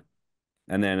enter.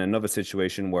 And then another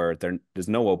situation where there's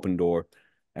no open door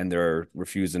and they're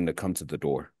refusing to come to the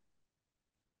door.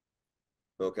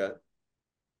 Okay.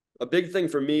 A big thing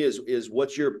for me is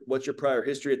what's your prior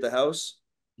history at the house,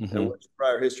 and what's your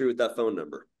prior history with that phone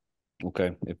number.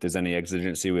 Okay. If there's any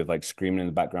exigency with like screaming in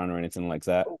the background or anything like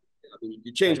that. I mean,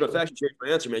 you changed my fact, you changed my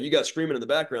answer, man. You got screaming in the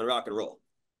background, rock and roll,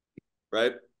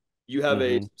 right? You have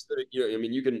a specific, I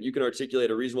mean, you can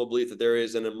articulate a reasonable belief that there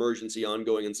is an emergency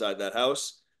ongoing inside that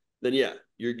house. Then yeah,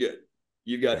 you're good.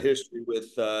 You've got history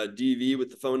with DV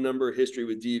with the phone number, history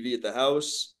with DV at the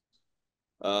house,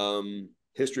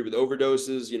 history with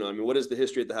overdoses. I mean, what is the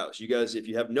history at the house? You guys, if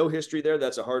you have no history there,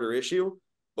 that's a harder issue.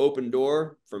 Open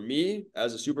door for me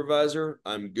as a supervisor,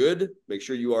 I'm good. Make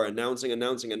sure you are announcing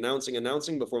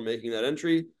before making that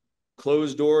entry.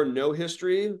 Closed door, no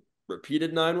history.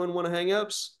 Repeated 911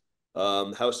 hangups.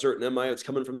 How certain am I it's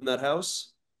coming from that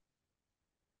house?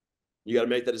 You got to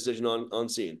make that decision on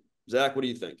scene. Zach, what do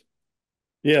you think?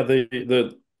 Yeah,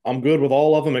 the I'm good with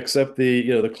all of them except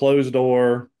the closed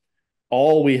door.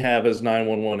 All we have is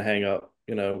 911 hang up.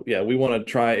 Yeah, we want to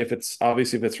try if it's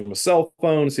from a cell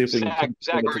phone, see if we can come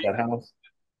Zach, into that house.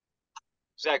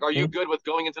 Zach, are you good with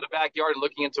going into the backyard and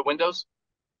looking into windows?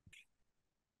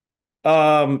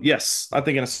 Yes, I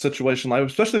think in a situation like,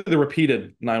 especially the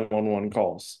repeated 911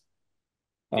 calls.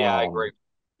 Yeah, I agree.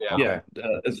 Yeah,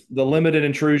 the limited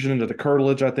intrusion into the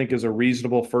curtilage, I think, is a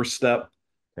reasonable first step.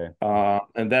 Okay.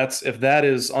 And if that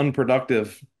is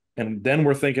unproductive, and then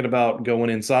we're thinking about going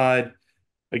inside.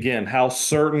 Again, how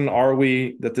certain are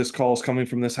we that this call is coming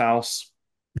from this house?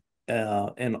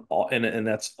 And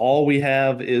that's all we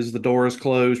have is the door is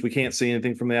closed. We can't see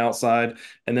anything from the outside,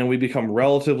 and then we become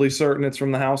relatively certain it's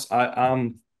from the house.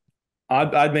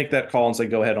 I'd make that call and say,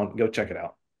 go ahead go check it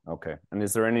out. Okay. And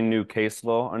is there any new case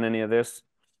law on any of this?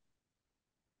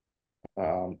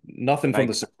 Nothing from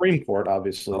the Supreme Court,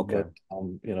 obviously, but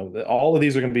all of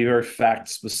these are going to be very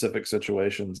fact-specific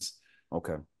situations.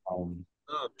 Okay.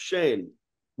 Shane,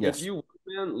 yes. If you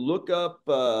look up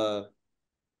here,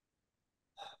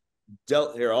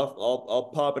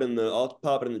 I'll pop it in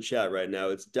the chat right now.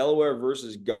 It's Delaware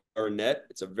versus Garnett.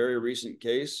 It's a very recent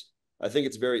case. I think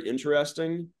it's very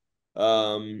interesting.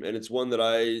 And it's one that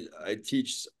I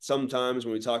teach sometimes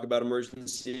when we talk about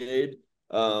emergency aid,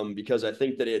 because I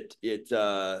think that it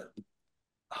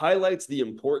highlights the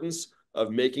importance of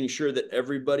making sure that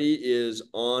everybody is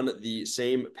on the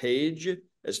same page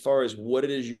as far as what it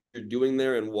is you're doing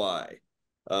there and why.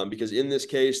 Because in this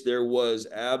case, there was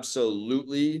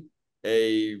absolutely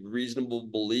a reasonable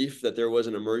belief that there was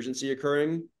an emergency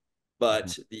occurring,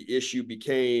 but the issue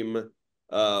became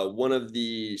one of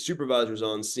the supervisors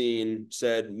on scene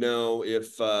said, no,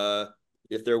 if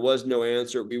there was no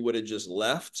answer, we would have just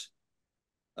left.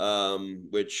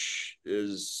 which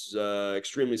is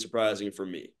extremely surprising for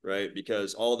me, right?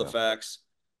 Because all the facts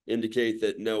indicate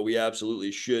that no, we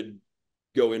absolutely should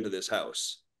go into this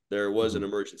house. There was an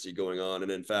emergency going on,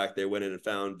 and in fact, they went in and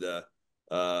found the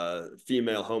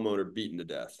female homeowner beaten to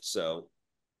death. So,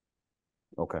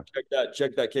 Okay,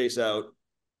 check that case out.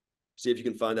 See if you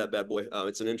can find that bad boy.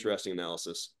 It's an interesting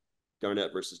analysis.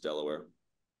 Garnett versus Delaware.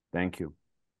 thank you.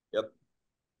 Yep.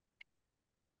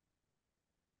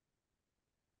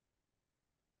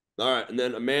 All right, and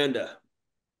then Amanda.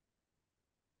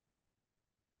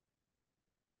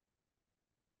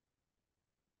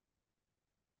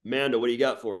 Amanda, what do you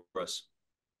got for us?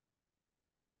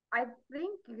 I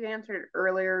think you answered it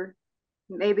earlier,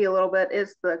 maybe a little bit.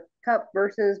 Is the Cup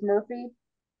versus Murphy?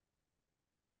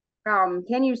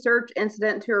 Can you search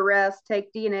incident to arrest,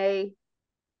 take DNA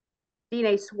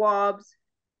swabs,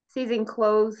 seizing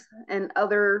clothes and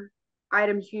other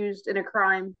items used in a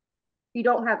crime? You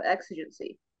don't have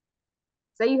exigency.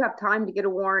 Say you have time to get a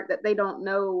warrant that they don't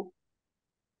know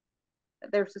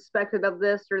that they're suspected of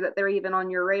this or that they're even on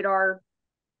your radar,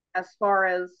 as far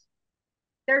as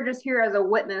they're just here as a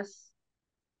witness.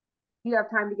 You have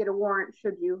time to get a warrant,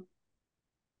 should you?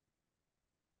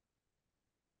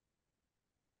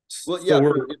 Well, yeah. So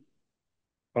we're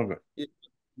okay.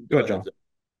 Go ahead, John.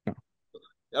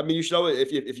 I mean, you should always,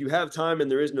 if you have time and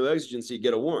there is no exigency,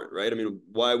 get a warrant, right? I mean,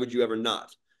 why would you ever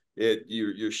not?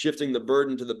 You're shifting the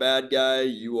burden to the bad guy.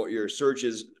 Your search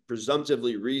is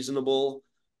presumptively reasonable.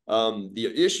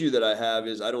 The issue that I have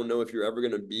is I don't know if you're ever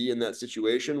going to be in that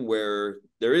situation where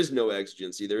there is no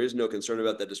exigency, there is no concern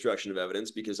about the destruction of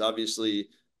evidence, because obviously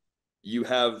you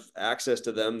have access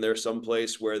to them. They're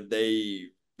someplace where they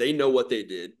know what they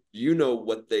did. You know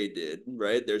what they did,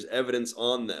 right? There's evidence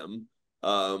on them.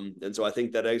 And so I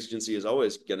think that exigency is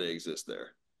always going to exist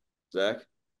there. Zach?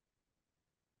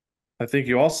 I think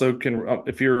you also can,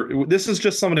 if you're, this is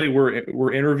just somebody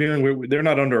we're interviewing. They're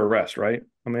not under arrest, right,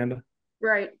 Amanda?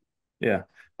 Right. Yeah.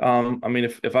 I mean,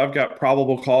 if I've got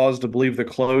probable cause to believe the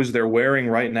clothes they're wearing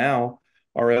right now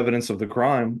are evidence of the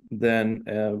crime,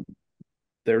 then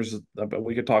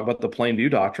we could talk about the plain view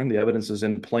doctrine. The evidence is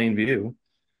in plain view.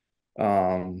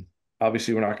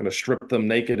 Obviously, we're not going to strip them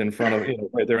naked in front of,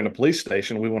 right there in the police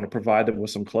station. We want to provide them with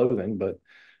some clothing, but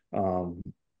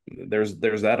there's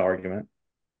that argument.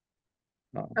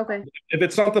 Okay. If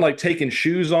it's something like taking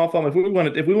shoes off them, if we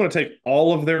want to take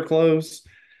all of their clothes,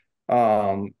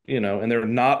 and they're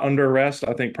not under arrest,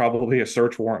 I think probably a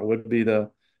search warrant would be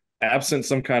absent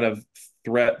some kind of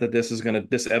threat that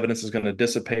this evidence is going to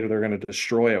dissipate or they're going to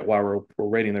destroy it while we're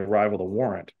waiting the arrival of the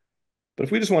warrant. But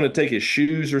if we just want to take his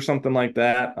shoes or something like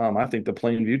that, I think the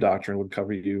plain view doctrine would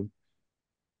cover you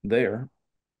there.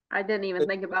 I didn't even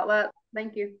think about that.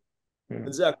 Thank you. Yeah.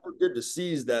 And Zach, we're good to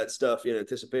seize that stuff in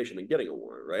anticipation of getting a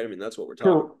warrant, right? I mean, that's what we're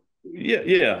talking about.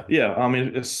 Yeah. I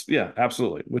mean,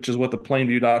 absolutely. Which is what the plain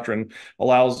view doctrine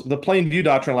allows. The plain view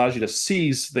doctrine allows you to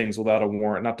seize things without a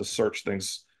warrant, not to search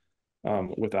things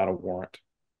without a warrant.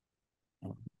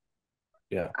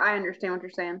 Yeah. I understand what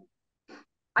you're saying.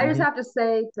 I just have to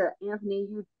say to Anthony,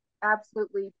 you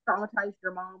absolutely traumatized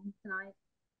your mom tonight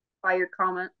by your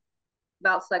comment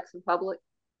about sex in public.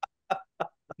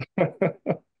 You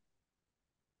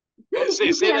can't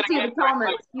see the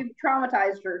comments. You've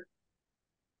traumatized her.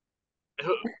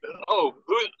 Who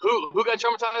got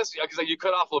traumatized? Because you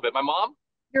cut off a little bit. My mom?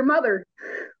 Your mother.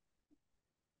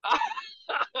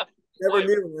 Never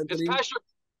knew, Anthony.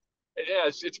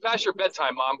 It's past your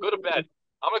bedtime, Mom. Go to bed.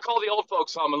 I'm going to call the old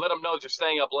folks home and let them know that you're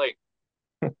staying up late.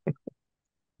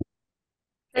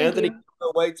 Anthony can't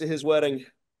wait to his wedding.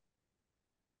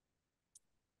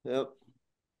 Yep.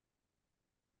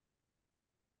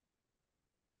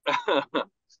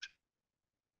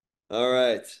 All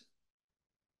right.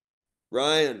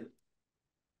 Ryan,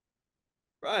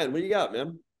 what do you got,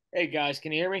 man? Hey guys,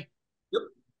 can you hear me?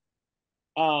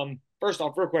 Yep. First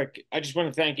off, real quick, I just want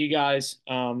to thank you guys.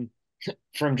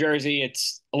 From Jersey,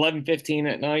 it's 11:15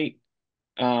 at night.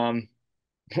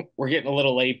 We're getting a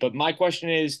little late, but my question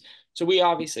is, so we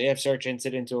obviously have search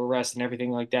incident to arrest and everything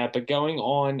like that, but going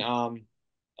on,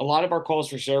 a lot of our calls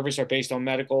for service are based on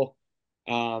medical,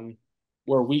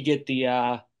 where we get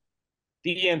the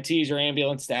EMTs or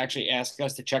ambulance to actually ask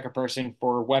us to check a person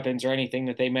for weapons or anything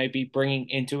that they might be bringing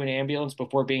into an ambulance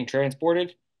before being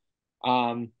transported.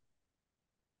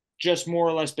 Just more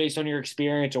or less based on your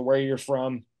experience or where you're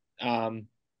from,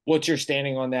 what's your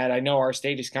standing on that? I know our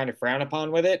state is kind of frowned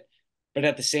upon with it, but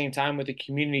at the same time, with the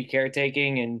community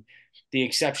caretaking and the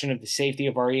exception of the safety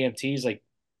of our EMTs, like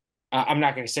I'm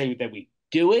not going to say that we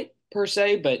do it per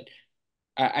se, but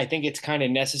I think it's kind of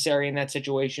necessary in that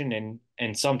situation.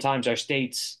 And sometimes our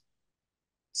states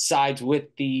sides with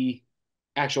the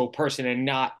actual person and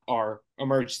not our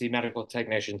emergency medical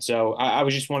technician. So I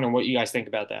was just wondering what you guys think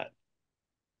about that.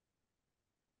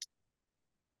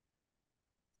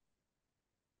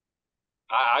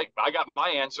 I got my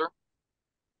answer.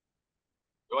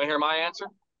 You want to hear my answer?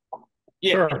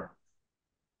 Yeah. Sure.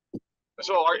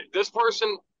 So this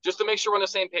person, just to make sure we're on the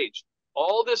same page,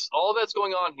 all that's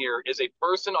going on here is a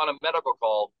person on a medical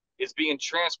call is being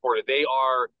transported.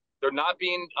 They're not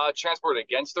being transported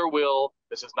against their will.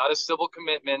 This is not a civil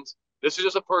commitment. This is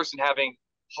just a person having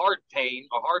heart pain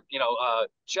or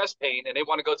chest pain, and they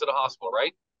want to go to the hospital,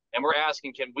 right? And we're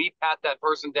asking, can we pat that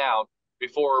person down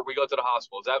before we go to the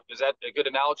hospital? Is that a good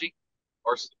analogy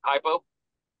or hypo?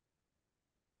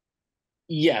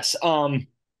 Yes.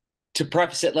 To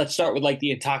preface it, let's start with like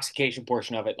the intoxication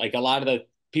portion of it. Like a lot of the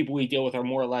people we deal with are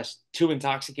more or less too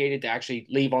intoxicated to actually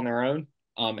leave on their own.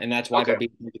 And that's why Okay. they're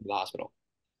being taken to the hospital.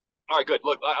 All right, good.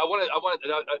 Look,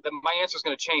 my answer is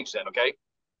going to change then. Okay,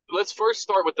 let's first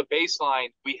start with the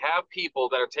baseline. We have people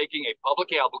that are taking a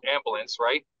public ambulance,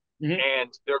 right? Mhm.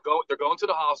 And they're going to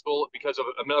the hospital because of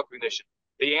a medical condition.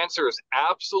 The answer is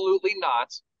absolutely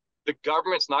not. The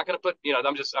government's not going to put,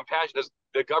 I'm passionate.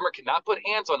 The government cannot put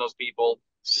hands on those people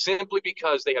simply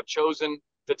because they have chosen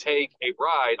to take a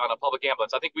ride on a public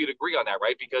ambulance. I think we'd agree on that,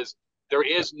 right? Because there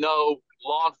is no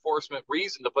law enforcement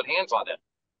reason to put hands on them.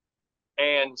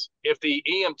 And if the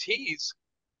EMTs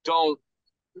don't,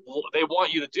 they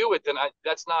want you to do it, then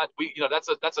that's not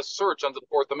that's a search under the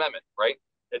Fourth Amendment, right?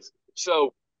 It's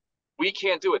so we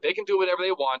can't do it. They can do whatever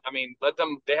they want. I mean, let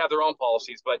them. They have their own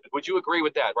policies. But would you agree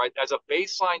with that, right? As a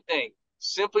baseline thing,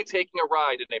 simply taking a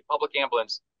ride in a public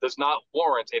ambulance does not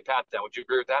warrant a pat down. Would you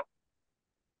agree with that?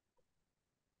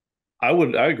 I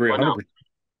agree Or no? 100%.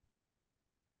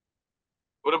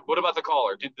 What about the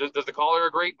caller? Does the caller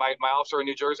agree? My officer in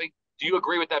New Jersey. Do you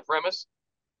agree with that premise?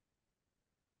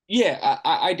 Yeah,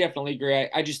 I definitely agree.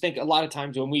 I just think a lot of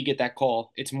times when we get that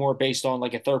call, it's more based on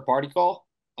like a third party call,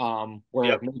 where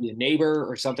Yep. maybe a neighbor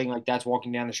or something like that's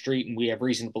walking down the street and we have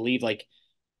reason to believe like,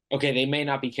 okay, they may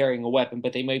not be carrying a weapon,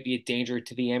 but they might be a danger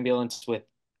to the ambulance with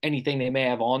anything they may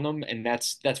have on them, and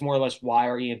that's more or less why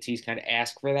our EMTs kind of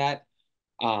ask for that.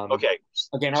 Um, Okay.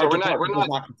 Again, our So we're department does not.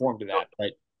 not conform to that,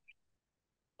 right?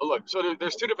 Look, so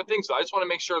there's two different things. So I just want to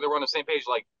make sure that we're on the same page.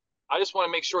 Like, I just want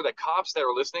to make sure that cops that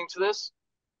are listening to this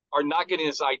are not getting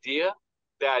this idea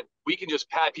that we can just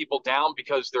pat people down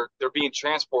because they're being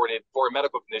transported for a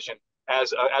medical condition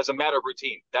as a matter of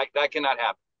routine. That cannot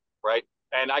happen, right?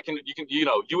 And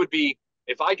you would be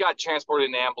if I got transported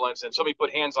in an ambulance and somebody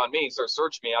put hands on me and start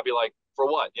searching me, I'd be like,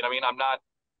 for what? You know what I mean? I'm not.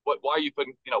 What? Why are you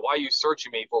putting? Why are you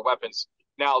searching me for weapons?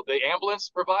 Now the ambulance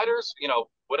providers,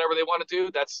 whatever they want to do,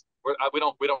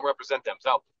 we don't represent them.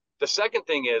 So the second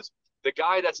thing is the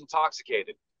guy that's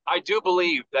intoxicated. I do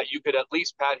believe that you could at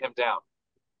least pat him down.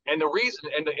 And the reason,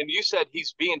 and you said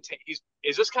he's being,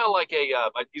 is this kind of like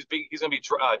he's going to be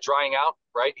drying out,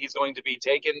 right? He's going to be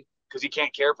taken because he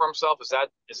can't care for himself. Is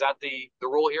that the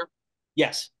rule here?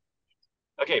 Yes.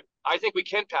 Okay, I think we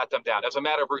can pat them down as a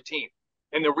matter of routine.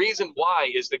 And the reason why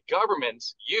is the government,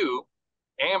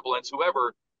 ambulance,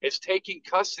 whoever, is taking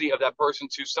custody of that person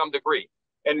to some degree.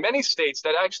 In many states,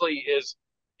 that actually is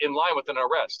in line with an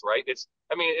arrest, right? It's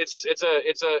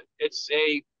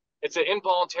an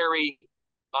involuntary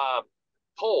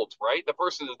hold, right? The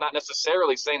person is not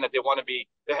necessarily saying that they want to be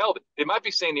held. They might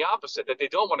be saying the opposite, that they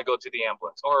don't want to go to the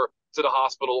ambulance or to the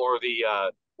hospital or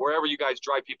the wherever you guys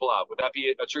drive people out. Would that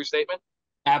be a true statement?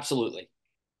 Absolutely.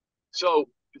 So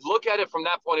look at it from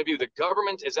that point of view. The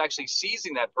government is actually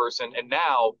seizing that person, and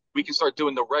now we can start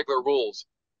doing the regular rules.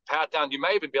 Pat down. You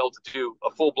may even be able to do a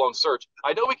full blown search.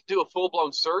 I know we can do a full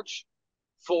blown search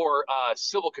for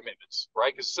civil commitments,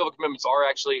 right? Because civil commitments are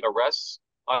actually arrests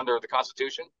under the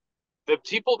Constitution. The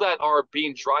people that are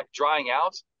being drying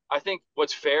out, I think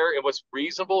what's fair and what's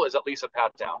reasonable is at least a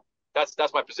pat down. That's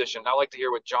my position. I'd like to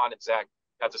hear what John and Zach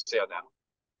have to say on that.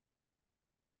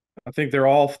 I think they're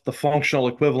all the functional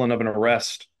equivalent of an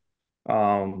arrest.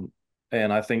 Um,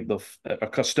 and I think a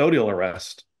custodial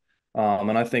arrest.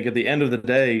 And I think at the end of the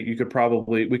day,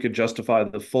 we could justify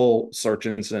the full search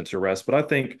incident to arrest. But I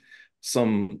think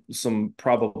some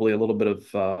probably a little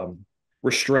bit of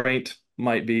restraint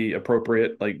might be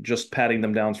appropriate, like just patting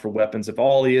them down for weapons. If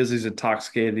all he is, he's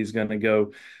intoxicated, he's going to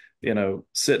go,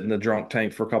 sit in the drunk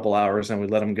tank for a couple hours and we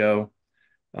let him go.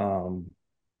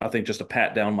 I think just a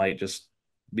pat down might just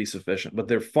be sufficient, but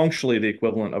they're functionally the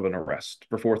equivalent of an arrest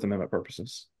for Fourth Amendment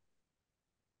purposes.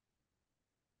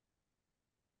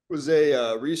 It was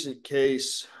a recent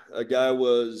case. A guy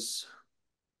was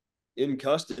in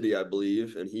custody, I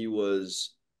believe, and he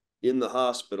was in the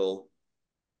hospital.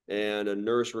 and a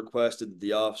nurse requested that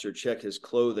the officer check his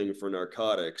clothing for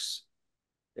narcotics.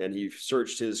 And he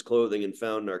searched his clothing and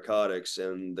found narcotics,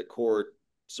 and the court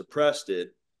suppressed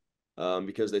it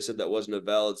because they said that wasn't a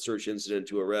valid search incident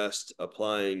to arrest.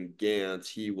 Applying Gantt,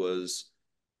 he was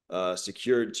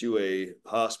secured to a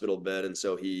hospital bed, and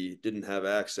so he didn't have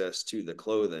access to the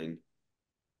clothing.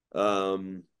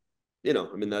 You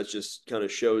know, I mean, that just kind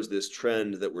of shows this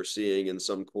trend that we're seeing in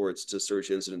some courts to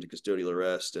search incident to custodial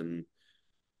arrest, and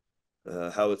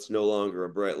how it's no longer a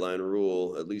bright line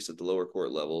rule, at least at the lower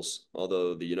court levels,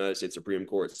 although the United States Supreme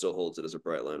Court still holds it as a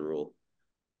bright line rule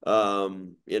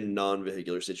in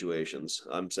non-vehicular situations.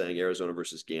 I'm saying Arizona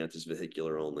versus Gantt is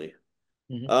vehicular only.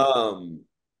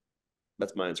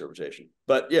 That's my interpretation.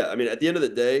 But yeah, I mean, at the end of the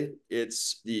day,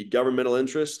 it's the governmental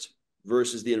interest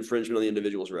versus the infringement of the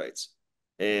individual's rights.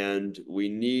 And we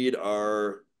need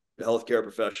our healthcare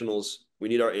professionals, we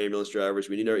need our ambulance drivers,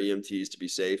 we need our EMTs to be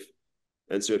safe.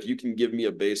 And so if you can give me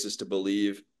a basis to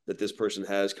believe that this person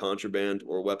has contraband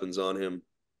or weapons on him,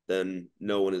 then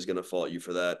no one is going to fault you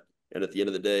for that. And at the end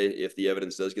of the day, if the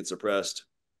evidence does get suppressed,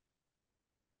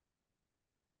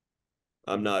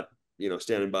 I'm not, you know,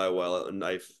 standing by while a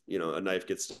knife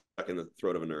gets stuck in the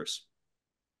throat of a nurse.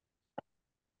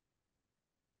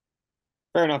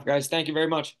 Fair enough, guys. Thank you very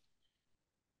much.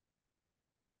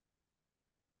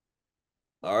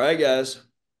 All right, guys.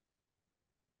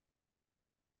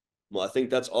 Well, I think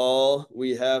that's all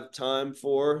we have time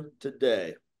for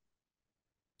today.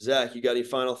 Zach, you got any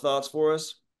final thoughts for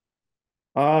us?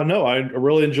 No, I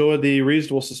really enjoyed the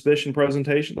reasonable suspicion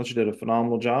presentation. Thought you did a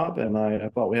phenomenal job, and I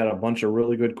thought we had a bunch of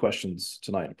really good questions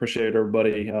tonight. Appreciate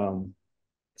everybody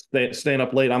staying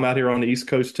up late. I'm out here on the East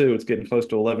Coast too. It's getting close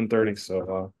to 11:30,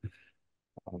 so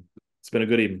it's been a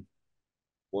good evening.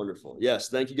 Wonderful. Yes,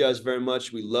 thank you guys very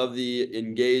much. We love the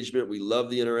engagement. We love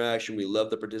the interaction. We love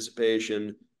the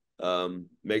participation.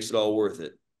 Makes it all worth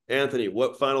it. Anthony,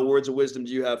 what final words of wisdom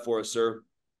do you have for us, sir?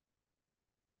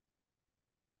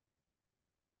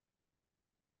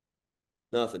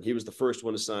 Nothing. He was the first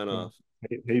one to sign off.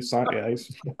 He signed, yeah.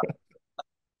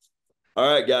 All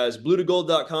right, guys.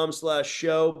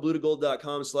 bluetogold.com/show,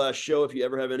 bluetogold.com/show if you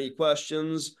ever have any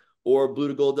questions, or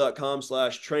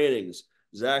bluetogold.com/trainings.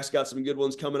 Zach's got some good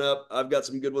ones coming up. I've got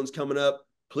some good ones coming up.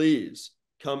 Please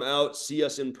come out, see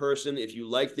us in person. If you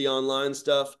like the online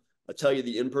stuff, I tell you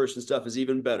the in-person stuff is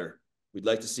even better. We'd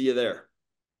like to see you there.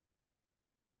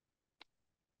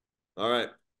 All right.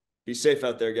 Be safe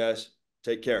out there, guys.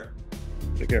 Take care.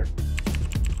 Take care.